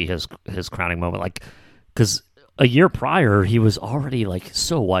WrestleMania would be his crowning moment. Like, because a year prior he was already like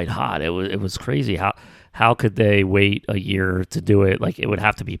so white hot. It was crazy. How could they wait a year to do it? Like, it would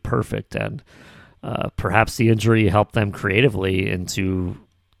have to be perfect. And perhaps the injury helped them creatively into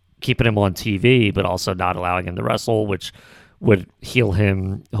keeping him on TV, but also not allowing him to wrestle, which would heal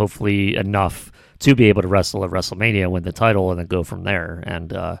him hopefully enough to be able to wrestle at WrestleMania, win the title, and then go from there.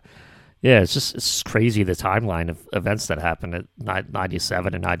 And it's crazy the timeline of events that happened at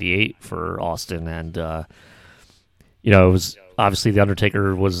 97 and 98 for Austin. And it was obviously the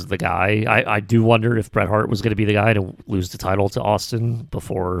Undertaker was the guy. I do wonder if Bret Hart was going to be the guy to lose the title to Austin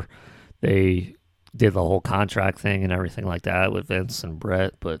before they did the whole contract thing and everything like that with Vince and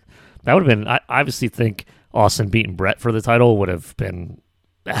Bret. But that would have been, I obviously think Austin beating Bret for the title would have been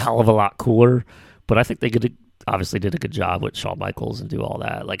a hell of a lot cooler. But I think they obviously did a good job with Shawn Michaels and do all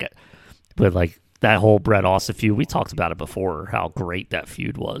that. But that whole Bret Austin feud, we talked about it before, how great that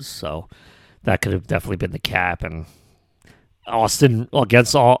feud was. So that could have definitely been the cap. And Austin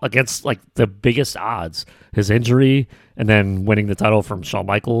against like the biggest odds, his injury and then winning the title from Shawn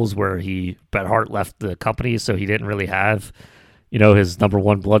Michaels, where Bret Hart left the company, so he didn't really have his number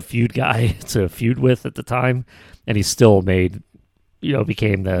one blood feud guy to feud with at the time, and he still became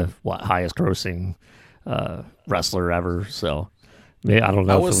the highest grossing wrestler ever. So I don't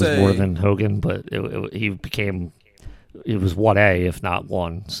know if it was more than Hogan, but it was 1A if not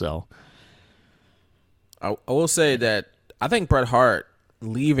 1. So I will say that I think Bret Hart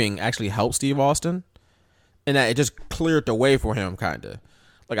leaving actually helped Steve Austin, and that it just cleared the way for him, kind of.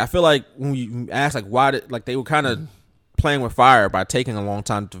 Like, I feel like when you ask, like, why did, like, they were kind of playing with fire by taking a long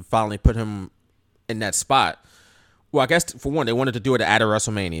time to finally put him in that spot. Well, I guess for one, they wanted to do it at a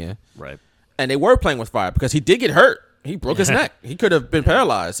WrestleMania, right? And they were playing with fire because he did get hurt. He broke his neck. He could have been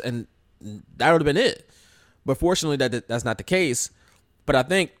paralyzed, and that would have been it. But fortunately, that's not the case. But I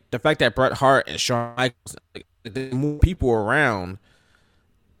think the fact that Bret Hart and Shawn Michaels, there's more people around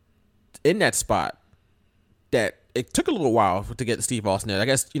in that spot, that it took a little while to get Steve Austin there. I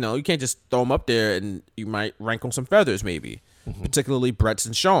guess, you can't just throw him up there and you might rankle some feathers, maybe. Mm-hmm. Particularly Bret's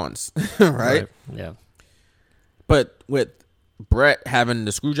and Shawn's, right? Yeah. But with Bret having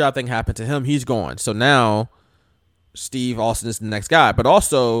the screw job thing happen to him, he's gone. So now Steve Austin is the next guy. But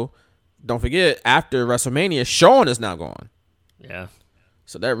also, don't forget, after WrestleMania, Shawn is now gone. Yeah.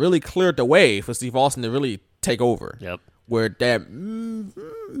 So that really cleared the way for Steve Austin to really take over. Yep. Where that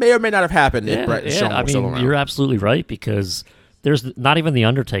may or may not have happened if Bret and Shawn were still around. You're absolutely right, because there's not even the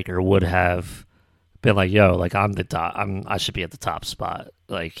Undertaker would have been like, yo, like I'm the top, I should be at the top spot.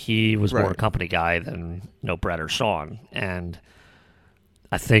 Like he was more a company guy than Bret or Shawn, and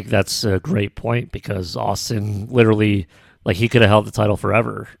I think that's a great point, because Austin literally, like, he could have held the title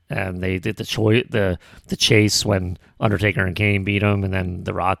forever, and they did the chase when Undertaker and Kane beat him, and then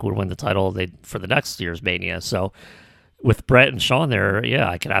The Rock would win the title for the next year's Mania. So with Bret and Shawn there, yeah,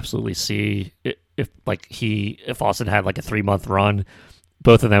 I could absolutely see if Austin had like a 3-month run,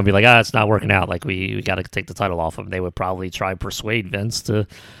 both of them would be like, it's not working out. Like we got to take the title off him. They would probably try and persuade Vince to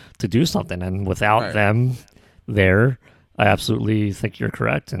do something, and without them there, I absolutely think you're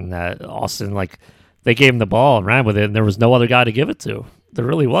correct in that Austin, like, they gave him the ball and ran with it, and there was no other guy to give it to. There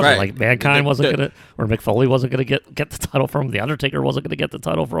really wasn't. Like, Mankind wasn't going to, or Mick Foley wasn't going to get the title from him. The Undertaker wasn't going to get the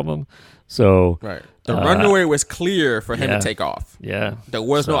title from him. So the runway was clear for him to take off. Yeah. There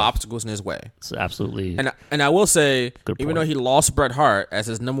was no obstacles in his way. It's absolutely. And I will say, even though point. he lost Bret Hart as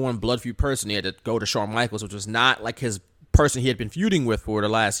his number one blood feud person, he had to go to Shawn Michaels, which was not like his person he had been feuding with for the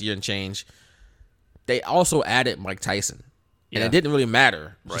last year and change. They also added Mike Tyson. And it didn't really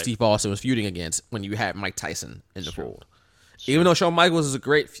matter who Steve Austin was feuding against when you had Mike Tyson in the fold. Even though Shawn Michaels is a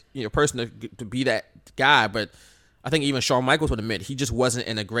great person to be that guy, but I think even Shawn Michaels would admit he just wasn't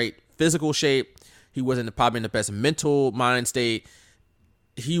in a great physical shape. He wasn't probably in the best mental mind state.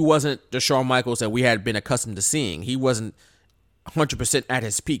 He wasn't the Shawn Michaels that we had been accustomed to seeing. He wasn't 100% at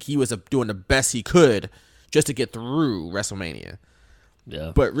his peak. He was doing the best he could just to get through WrestleMania.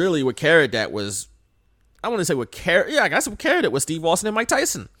 Yeah. But really what carried that was, I want to say what carried it was Steve Austin and Mike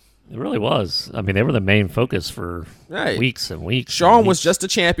Tyson. It really was. I mean, they were the main focus for weeks and weeks. Shawn was just a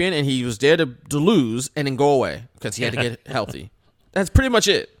champion, and he was there to lose and then go away because he had to get healthy. That's pretty much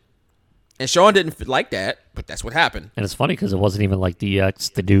it. And Shawn didn't like that, but that's what happened. And it's funny because it wasn't even like the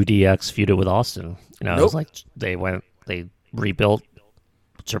new DX feuded with Austin. It was like they rebuilt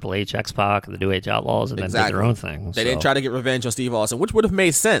Triple H, X-Pac, and the New Age Outlaws, and then did their own thing. They didn't try to get revenge on Steve Austin, which would have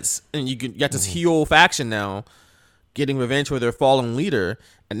made sense. And you got this heel faction now getting revenge for their fallen leader,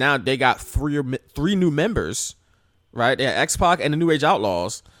 and now they got three new members, right? They had X-Pac and the New Age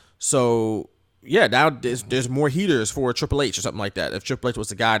Outlaws. So, yeah, now there's more heaters for Triple H or something like that, if Triple H was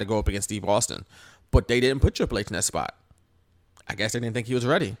the guy to go up against Steve Austin. But they didn't put Triple H in that spot. I guess they didn't think he was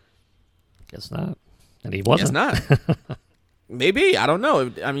ready. Guess not. And he wasn't. Guess not. Maybe. I don't know.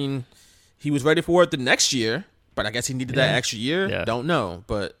 I mean, he was ready for it the next year, but I guess he needed that extra year. Yeah. Don't know.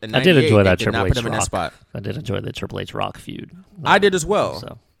 But in I did enjoy that did Triple not H put him in that Rock. spot. I did enjoy the Triple H Rock feud. I did as well.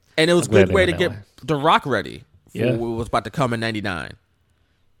 So, and it was a I'm glad good they way went to that get way. The Rock ready for what was about to come in '99.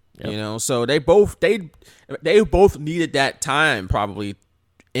 Yep. So they both needed that time probably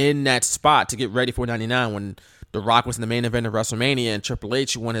in that spot to get ready for '99 when The Rock was in the main event of WrestleMania and Triple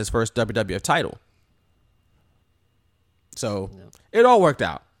H won his first WWF title. So it all worked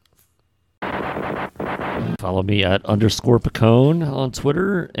out. Follow me at _Pacone on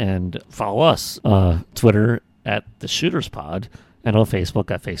Twitter, and follow us Twitter at The Shooters Pod, and on Facebook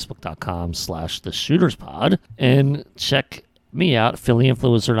at facebook.com/TheShootersPod. And check me out,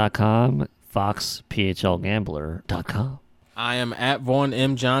 PhillyInfluencer.com, FoxPHLGambler.com. I am at Vaughn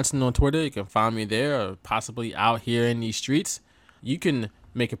M. Johnson on Twitter. You can find me there, or possibly out here in these streets. You can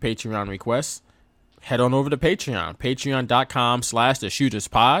make a Patreon request. Head on over to Patreon,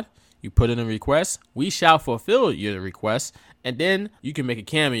 patreon.com/TheShootersPod. You put in a request, we shall fulfill your request, and then you can make a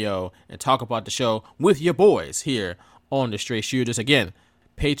cameo and talk about the show with your boys here on The Straight Shooters. Again,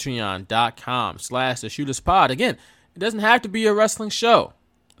 patreon.com/TheShootersPod. Again, it doesn't have to be a wrestling show.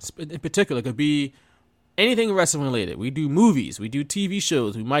 In particular, it could be anything wrestling related. We do movies, we do TV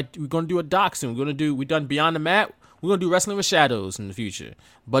shows. We're going to do a doc soon. We've done Beyond the Mat. We're going to do Wrestling with Shadows in the future.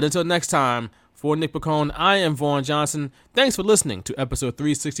 But until next time, for Nick Pacone, I am Vaughn Johnson. Thanks for listening to episode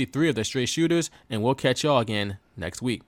 363 of The Straight Shooters, and we'll catch y'all again next week.